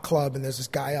some hot club and there's this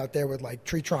guy out there with like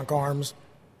tree trunk arms.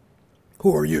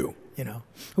 Who are you?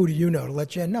 Who do you know to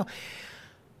let you in? No.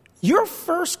 Your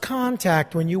first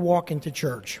contact when you walk into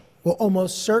church will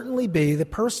almost certainly be the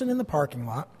person in the parking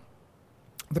lot,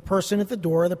 the person at the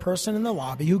door, the person in the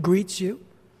lobby who greets you,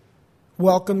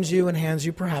 welcomes you and hands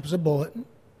you perhaps a bulletin,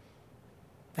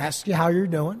 asks you how you're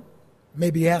doing,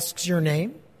 maybe asks your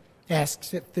name,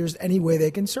 asks if there's any way they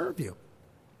can serve you.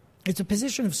 It's a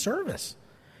position of service.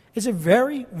 It's a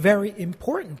very, very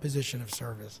important position of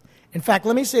service. In fact,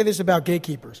 let me say this about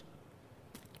gatekeepers.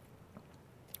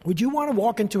 Would you want to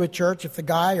walk into a church if the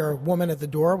guy or woman at the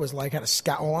door was like had a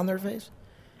scowl on their face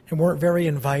and weren't very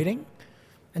inviting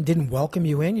and didn't welcome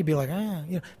you in? You'd be like,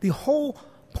 The whole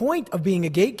point of being a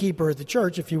gatekeeper at the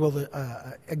church, if you will,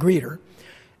 a greeter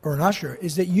or an usher,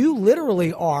 is that you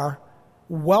literally are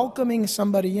welcoming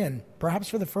somebody in, perhaps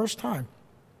for the first time.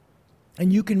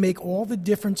 And you can make all the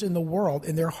difference in the world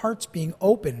in their hearts being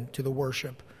open to the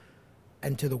worship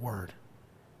and to the word.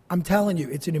 I'm telling you,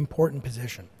 it's an important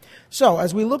position. So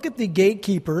as we look at the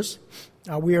gatekeepers,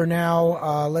 we are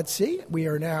now,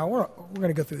 we're going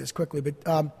to go through this quickly,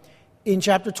 but in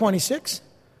chapter 26,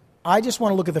 I just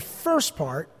want to look at the first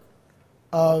part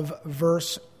of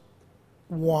verse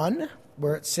 1,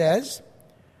 where it says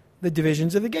the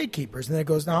divisions of the gatekeepers. And then it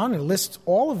goes on and lists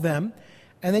all of them.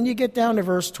 And then you get down to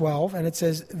verse 12, and it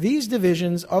says, these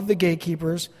divisions of the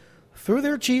gatekeepers, through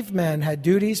their chief men, had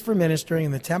duties for ministering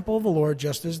in the temple of the Lord,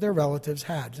 just as their relatives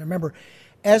had. Remember,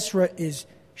 Ezra is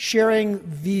sharing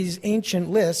these ancient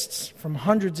lists from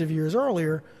hundreds of years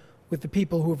earlier with the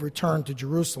people who have returned to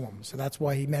Jerusalem. So that's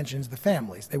why he mentions the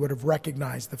families. They would have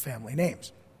recognized the family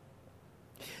names.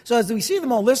 So as we see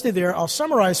them all listed there, I'll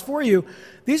summarize for you.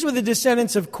 These were the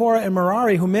descendants of Korah and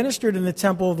Merari who ministered in the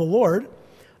temple of the Lord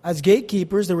as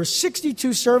gatekeepers. There were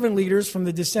 62 servant leaders from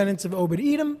the descendants of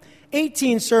Obed-Edom,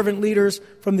 18 servant leaders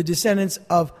from the descendants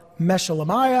of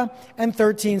Meshelemiah, and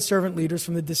 13 servant leaders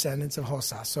from the descendants of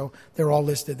Hosah. So they're all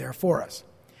listed there for us.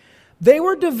 They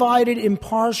were divided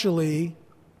impartially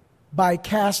by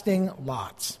casting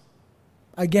lots.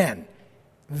 Again,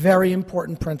 very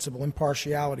important principle,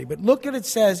 impartiality. But look what it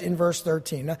says in verse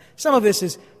 13. Now, some of this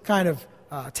is kind of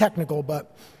technical,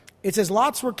 but it says,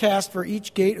 lots were cast for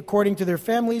each gate according to their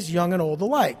families, young and old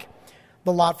alike.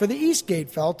 The lot for the east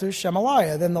gate fell to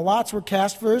Shemaliah. Then the lots were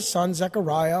cast for his son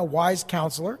Zechariah, a wise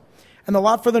counselor. And the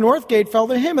lot for the north gate fell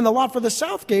to him. And the lot for the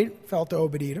south gate fell to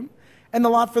Obed-Edom. And the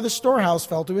lot for the storehouse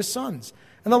fell to his sons.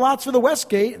 And the lots for the west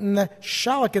gate and the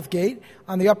Shalaketh gate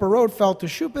on the upper road fell to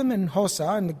Shupim and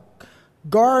Hosa. And the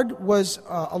guard was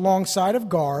alongside of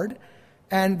guard.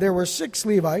 And there were 6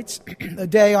 Levites, a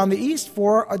day on the east,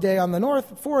 4 a day on the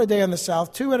north, 4 a day on the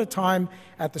south, 2 at a time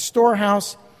at the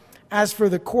storehouse. As for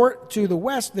the court to the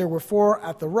west, there were 4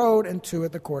 at the road and 2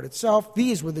 at the court itself.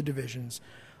 These were the divisions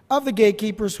of the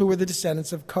gatekeepers who were the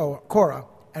descendants of Korah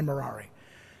and Merari.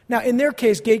 Now, in their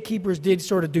case, gatekeepers did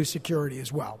sort of do security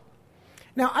as well.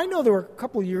 Now, I know there were a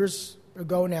couple of years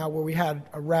ago now where we had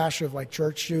a rash of like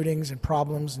church shootings and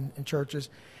problems in churches.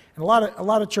 And a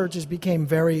lot of churches became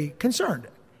very concerned,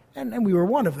 and we were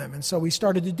one of them. And so we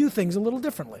started to do things a little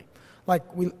differently. Like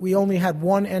we only had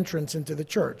one entrance into the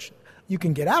church. You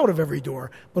can get out of every door,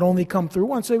 but only come through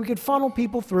one. So we could funnel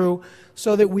people through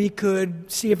so that we could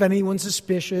see if anyone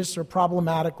suspicious or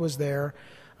problematic was there,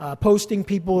 posting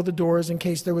people at the doors in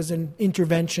case there was an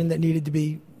intervention that needed to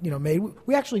be made.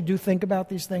 We actually do think about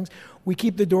these things. We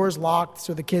keep the doors locked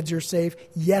so the kids are safe.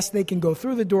 Yes, they can go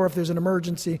through the door if there's an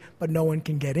emergency, but no one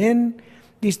can get in.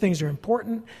 These things are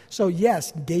important. So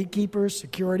yes, gatekeepers,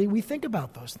 security, we think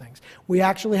about those things. We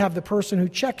actually have the person who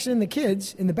checks in the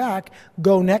kids in the back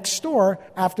go next door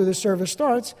after the service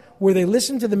starts, where they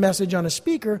listen to the message on a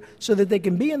speaker so that they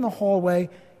can be in the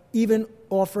hallway, even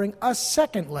offering a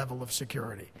second level of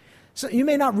security. So you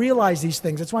may not realize these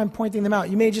things. That's why I'm pointing them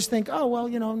out. You may just think, oh, well,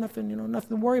 nothing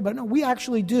to worry about. No, we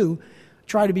actually do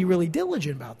try to be really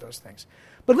diligent about those things.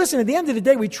 But listen, at the end of the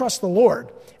day, we trust the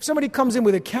Lord. If somebody comes in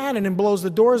with a cannon and blows the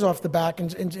doors off the back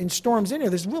and storms in here,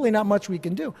 there's really not much we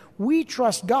can do. We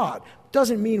trust God.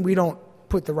 Doesn't mean we don't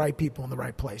put the right people in the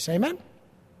right place. Amen?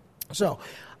 So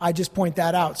I just point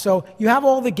that out. So you have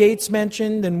all the gates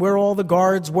mentioned and where all the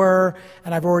guards were,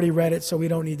 and I've already read it, so we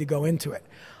don't need to go into it.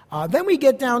 Then we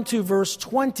get down to verse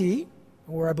 20,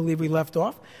 where I believe we left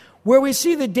off, where we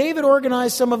see that David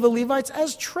organized some of the Levites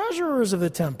as treasurers of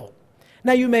the temple.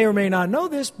 Now, you may or may not know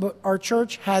this, but our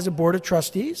church has a board of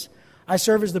trustees. I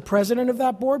serve as the president of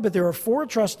that board, but there are 4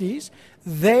 trustees.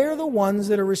 They're the ones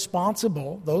that are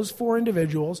responsible, those 4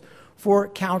 individuals, for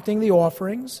counting the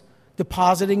offerings,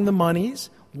 depositing the monies,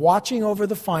 watching over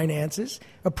the finances,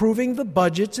 approving the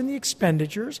budgets and the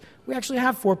expenditures. We actually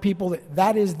have 4 people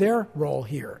that is their role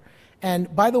here.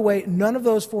 And by the way, none of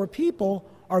those 4 people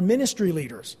are ministry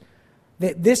leaders.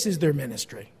 This is their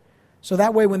ministry. So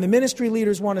that way, when the ministry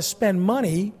leaders want to spend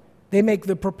money, they make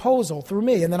the proposal through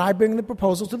me. And then I bring the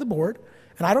proposal to the board,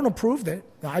 and I don't approve it.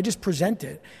 I just present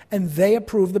it, and they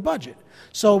approve the budget.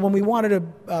 So when we wanted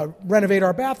to renovate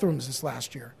our bathrooms this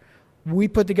last year, we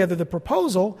put together the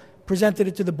proposal, presented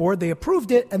it to the board, they approved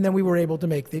it, and then we were able to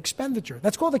make the expenditure.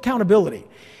 That's called accountability.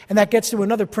 And that gets to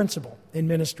another principle in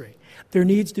ministry. There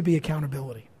needs to be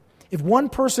accountability. If one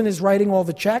person is writing all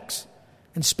the checks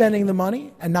and spending the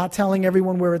money and not telling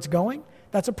everyone where it's going,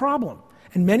 that's a problem.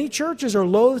 And many churches are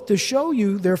loath to show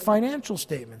you their financial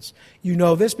statements. You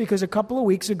know this because a couple of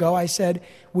weeks ago I said,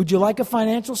 would you like a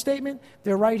financial statement?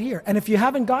 They're right here. And if you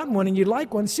haven't gotten one and you'd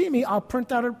like one, see me, I'll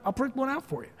print one out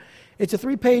for you. It's a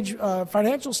 3-page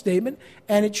financial statement,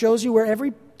 and it shows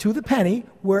you to the penny,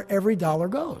 where every dollar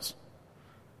goes.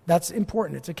 That's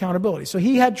important. It's accountability. So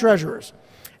he had treasurers.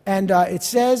 And it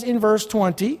says in verse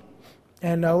 20,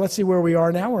 and let's see where we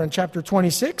are now. We're in chapter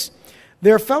 26.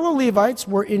 Their fellow Levites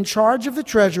were in charge of the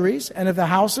treasuries and of the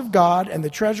house of God and the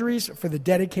treasuries for the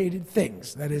dedicated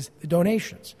things, that is, the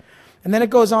donations. And then it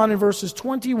goes on in verses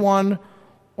 21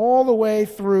 all the way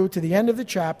through to the end of the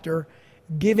chapter,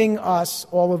 giving us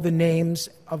all of the names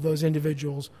of those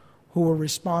individuals who were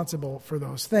responsible for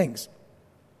those things.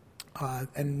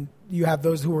 And you have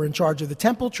those who were in charge of the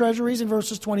temple treasuries in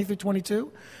verses 20 through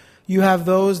 22. You have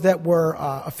those that were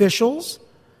officials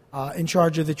in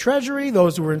charge of the treasury,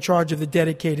 those who were in charge of the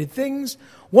dedicated things.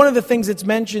 One of the things that's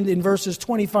mentioned in verses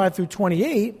 25 through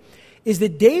 28 is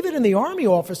that David and the army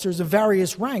officers of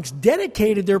various ranks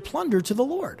dedicated their plunder to the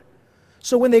Lord.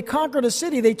 So when they conquered a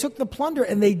city, they took the plunder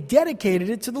and they dedicated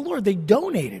it to the Lord. They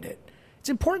donated it. It's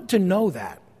important to know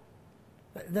that.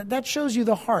 That shows you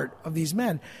the heart of these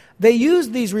men. They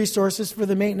used these resources for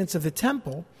the maintenance of the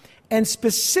temple. And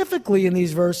specifically in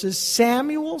these verses,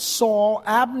 Samuel, Saul,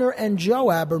 Abner, and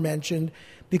Joab are mentioned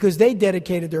because they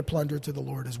dedicated their plunder to the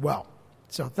Lord as well.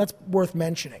 So that's worth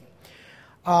mentioning.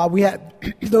 We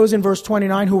had those in verse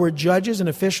 29 who were judges and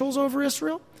officials over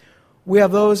Israel. We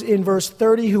have those in verse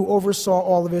 30 who oversaw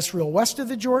all of Israel west of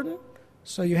the Jordan.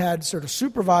 So you had sort of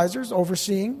supervisors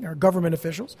overseeing, or government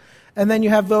officials. And then you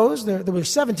have those, there were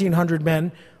 1,700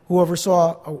 men who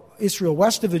oversaw Israel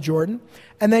west of the Jordan.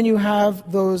 And then you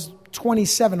have those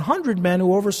 2,700 men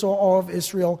who oversaw all of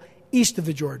Israel east of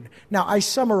the Jordan. Now, I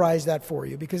summarize that for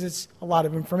you because it's a lot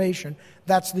of information.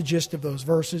 That's the gist of those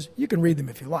verses. You can read them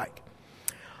if you like.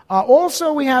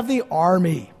 Also, we have the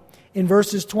army. In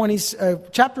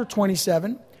chapter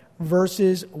 27,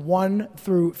 verses 1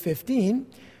 through 15,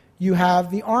 you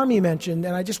have the army mentioned,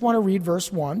 and I just want to read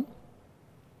verse 1.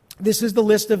 This is the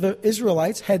list of the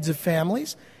Israelites, heads of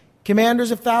families, commanders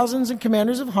of thousands and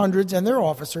commanders of hundreds and their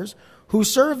officers, who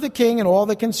served the king and all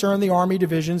that concerned the army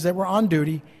divisions that were on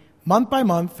duty month by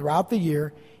month throughout the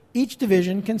year. Each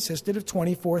division consisted of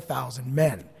 24,000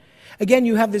 men. Again,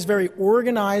 you have this very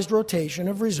organized rotation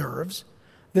of reserves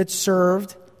that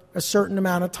served a certain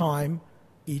amount of time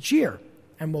each year.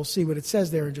 And we'll see what it says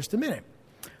there in just a minute.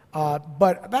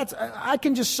 But I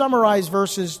can just summarize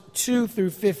verses 2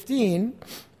 through 15,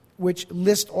 which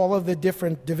list all of the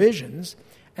different divisions,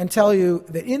 and tell you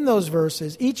that in those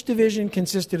verses, each division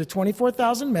consisted of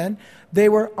 24,000 men. They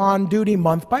were on duty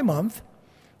month by month.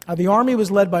 The army was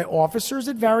led by officers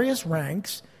at various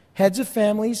ranks, heads of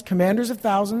families, commanders of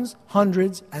thousands,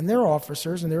 hundreds, and their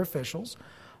officers and their officials.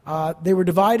 They were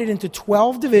divided into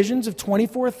 12 divisions of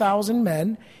 24,000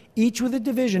 men, each with a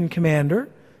division commander.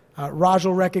 Raj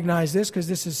will recognize this because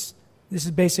this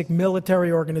is basic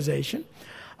military organization.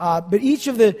 But each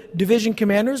of the division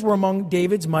commanders were among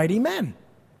David's mighty men.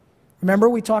 Remember,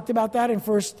 we talked about that in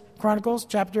 1 Chronicles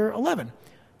chapter 11.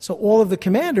 So all of the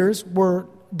commanders were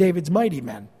David's mighty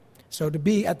men. So to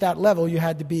be at that level, you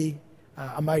had to be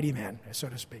a mighty man, so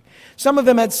to speak. Some of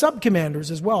them had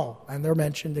sub-commanders as well, and they're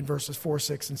mentioned in verses 4,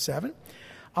 6, and 7.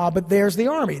 But there's the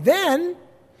army. Then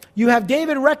you have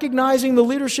David recognizing the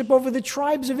leadership over the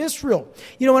tribes of Israel.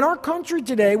 You know, in our country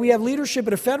today, we have leadership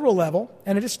at a federal level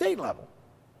and at a state level,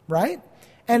 right?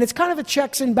 And it's kind of a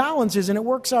checks and balances, and it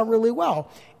works out really well.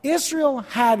 Israel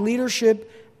had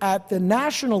leadership at the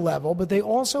national level, but they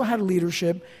also had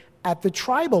leadership at the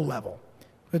tribal level.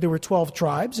 But there were 12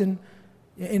 tribes, and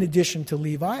in addition to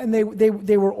Levi, and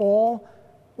they were all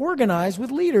organized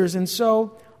with leaders. And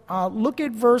so look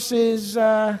at verses,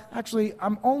 actually,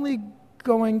 I'm only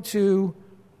going to,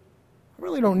 I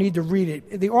really don't need to read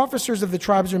it. The officers of the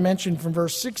tribes are mentioned from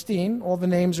verse 16. All the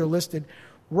names are listed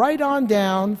right on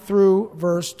down through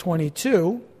verse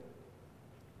 22.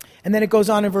 And then it goes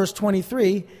on in verse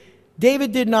 23.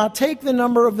 David did not take the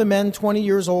number of the men 20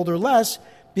 years old or less,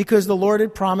 because the Lord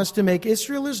had promised to make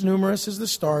Israel as numerous as the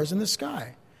stars in the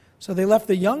sky. So they left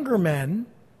the younger men,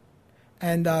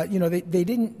 and they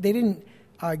didn't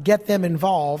get them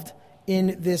involved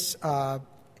in this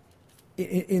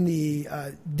in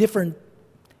the different,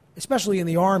 especially in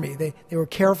the army. They were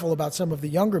careful about some of the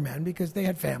younger men because they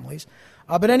had families.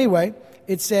 But anyway,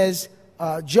 it says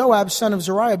Joab, son of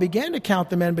Zeruiah, began to count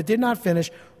the men, but did not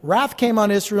finish. Wrath came on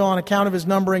Israel on account of his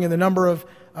numbering, and the number of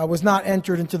was not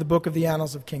entered into the book of the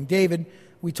annals of King David.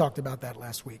 We talked about that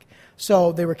last week.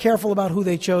 So they were careful about who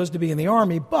they chose to be in the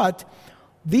army, but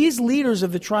these leaders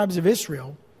of the tribes of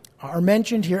Israel are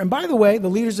mentioned here. And by the way, the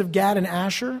leaders of Gad and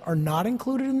Asher are not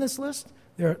included in this list.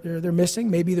 They're missing.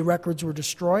 Maybe the records were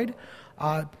destroyed.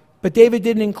 But David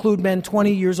didn't include men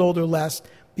 20 years old or less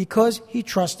because he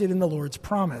trusted in the Lord's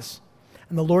promise.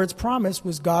 And the Lord's promise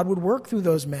was God would work through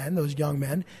those men, those young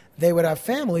men. They would have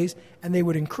families, and they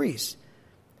would increase.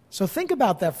 So think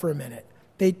about that for a minute.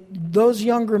 Those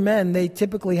younger men, they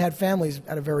typically had families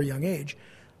at a very young age.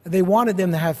 They wanted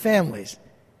them to have families.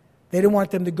 They didn't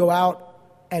want them to go out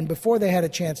and before they had a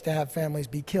chance to have families,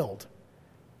 be killed.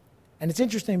 And it's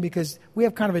interesting because we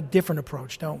have kind of a different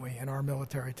approach, don't we, in our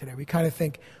military today. We kind of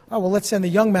think, oh, well, let's send the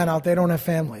young men out. They don't have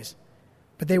families.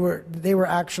 But they were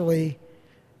actually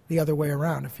the other way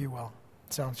around, if you will.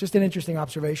 So it's just an interesting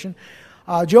observation.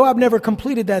 Joab never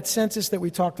completed that census that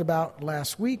we talked about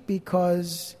last week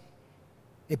because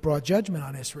it brought judgment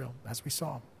on Israel, as we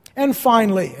saw. And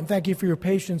finally, and thank you for your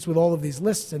patience with all of these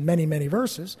lists and many, many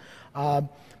verses,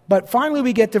 but finally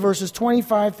we get to verses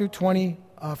 25 through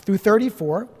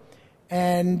 34,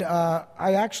 and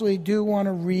I actually do want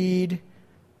to read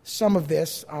some of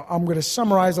this. I'm going to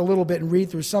summarize a little bit and read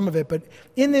through some of it, but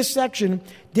in this section,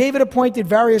 David appointed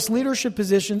various leadership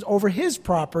positions over his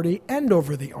property and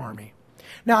over the army.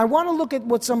 Now, I want to look at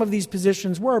what some of these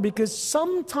positions were because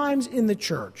sometimes in the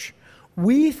church,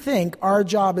 we think our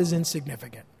job is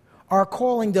insignificant. Our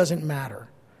calling doesn't matter.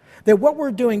 That what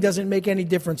we're doing doesn't make any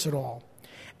difference at all.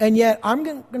 And yet, I'm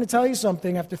going to tell you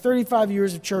something. After 35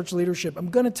 years of church leadership, I'm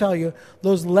going to tell you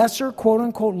those lesser,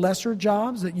 quote-unquote, lesser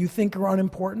jobs that you think are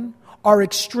unimportant are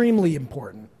extremely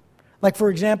important. Like, for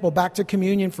example, back to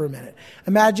communion for a minute.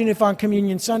 Imagine if on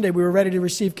Communion Sunday we were ready to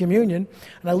receive communion,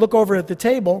 and I look over at the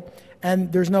table,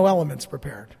 and there's no elements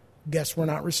prepared? Guess we're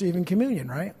not receiving communion,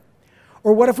 right?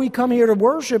 Or what if we come here to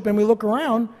worship and we look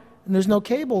around and there's no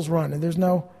cables run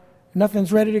and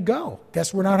nothing's ready to go?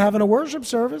 Guess we're not having a worship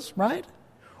service, right?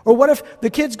 Or what if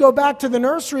the kids go back to the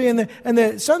nursery and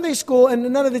the Sunday school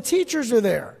and none of the teachers are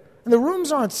there and the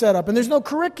rooms aren't set up and there's no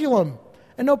curriculum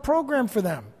and no program for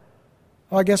them?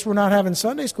 Well, I guess we're not having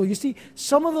Sunday school. You see,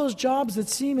 some of those jobs that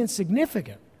seem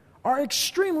insignificant are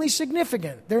extremely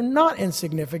significant. They're not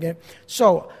insignificant.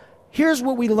 So here's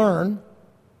what we learn.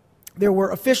 There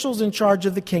were officials in charge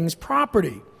of the king's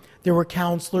property. There were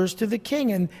counselors to the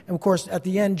king. And of course, at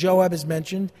the end, Joab is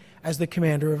mentioned as the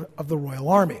commander of the royal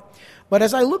army. But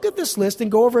as I look at this list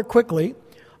and go over it quickly,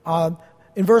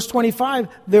 in verse 25,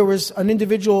 there was an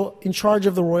individual in charge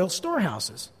of the royal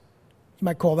storehouses. You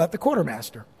might call that the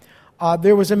quartermaster.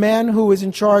 There was a man who was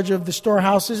in charge of the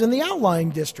storehouses in the outlying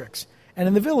districts and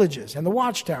in the villages and the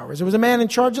watchtowers. There was a man in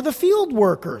charge of the field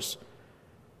workers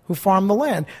who farmed the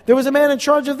land. There was a man in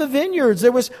charge of the vineyards.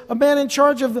 There was a man in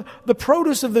charge of the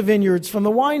produce of the vineyards from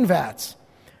the wine vats.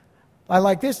 I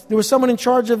like this. There was someone in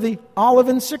charge of the olive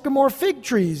and sycamore fig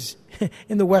trees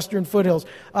in the western foothills.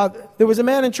 There was a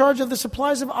man in charge of the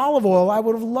supplies of olive oil. I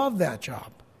would have loved that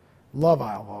job. Love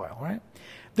olive oil, right?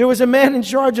 There was a man in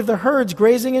charge of the herds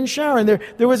grazing in Sharon.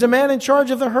 There was a man in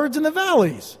charge of the herds in the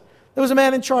valleys. There was a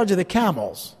man in charge of the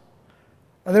camels.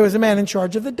 There was a man in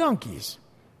charge of the donkeys.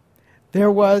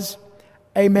 There was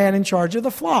a man in charge of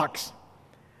the flocks.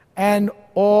 And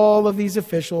all of these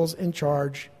officials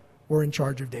were in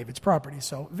charge of David's property.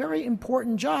 So very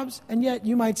important jobs, and yet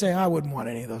you might say, I wouldn't want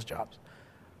any of those jobs.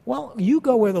 Well, you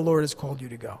go where the Lord has called you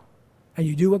to go, and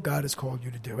you do what God has called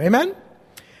you to do. Amen?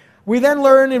 We then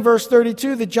learn in verse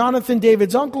 32 that Jonathan,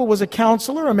 David's uncle, was a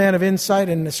counselor, a man of insight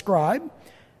and a scribe.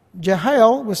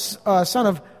 Jehiel, was son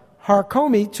of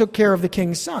Harkomi, took care of the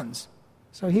king's sons.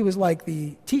 So he was like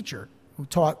the teacher who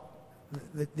taught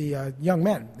the young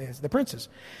men, the princes.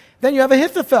 Then you have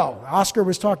Ahithophel. Oscar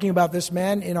was talking about this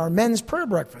man in our men's prayer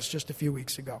breakfast just a few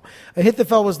weeks ago.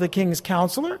 Ahithophel was the king's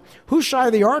counselor.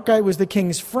 Hushai the Archite was the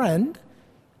king's friend.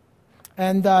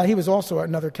 And he was also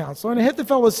another counselor. And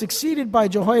Ahithophel was succeeded by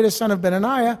Jehoiada, son of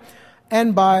Benaiah,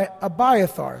 and by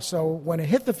Abiathar. So when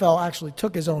Ahithophel actually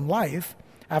took his own life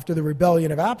after the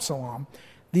rebellion of Absalom,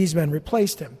 these men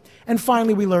replaced him. And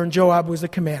finally, we learned Joab was the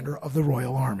commander of the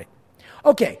royal army.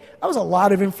 Okay, that was a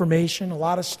lot of information, a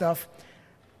lot of stuff.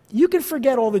 You can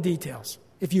forget all the details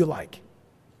if you like.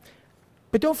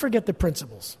 But don't forget the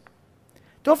principles.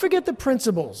 Don't forget the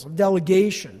principles of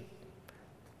delegation.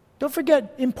 Don't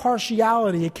forget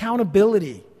impartiality,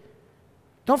 accountability.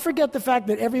 Don't forget the fact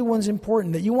that everyone's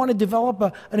important, that you want to develop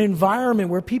an environment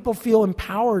where people feel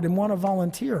empowered and want to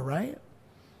volunteer, right?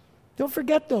 Don't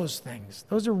forget those things.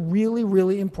 Those are really,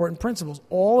 really important principles.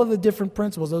 All of the different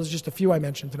principles, those are just a few I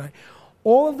mentioned tonight.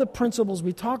 All of the principles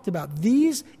we talked about,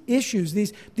 these issues,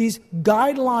 these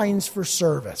guidelines for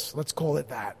service, let's call it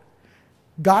that.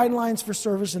 Guidelines for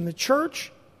service in the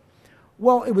church.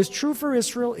 Well, it was true for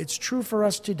Israel. It's true for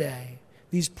us today.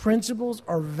 These principles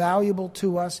are valuable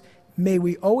to us. May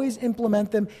we always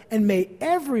implement them, and may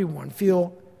everyone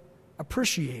feel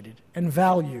appreciated and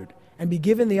valued and be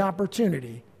given the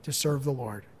opportunity to serve the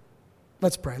Lord.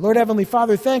 Let's pray. Lord Heavenly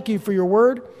Father, thank you for your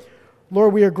word.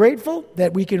 Lord, we are grateful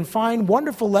that we can find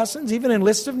wonderful lessons, even in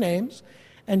lists of names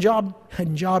and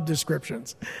job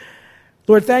descriptions.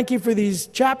 Lord, thank you for these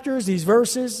chapters, these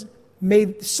verses.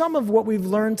 May some of what we've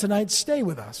learned tonight stay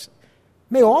with us.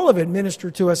 May all of it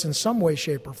minister to us in some way,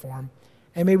 shape, or form.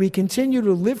 And may we continue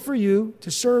to live for you,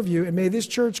 to serve you, and may this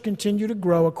church continue to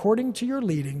grow according to your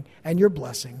leading and your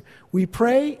blessing. We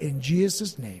pray in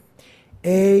Jesus' name.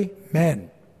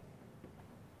 Amen.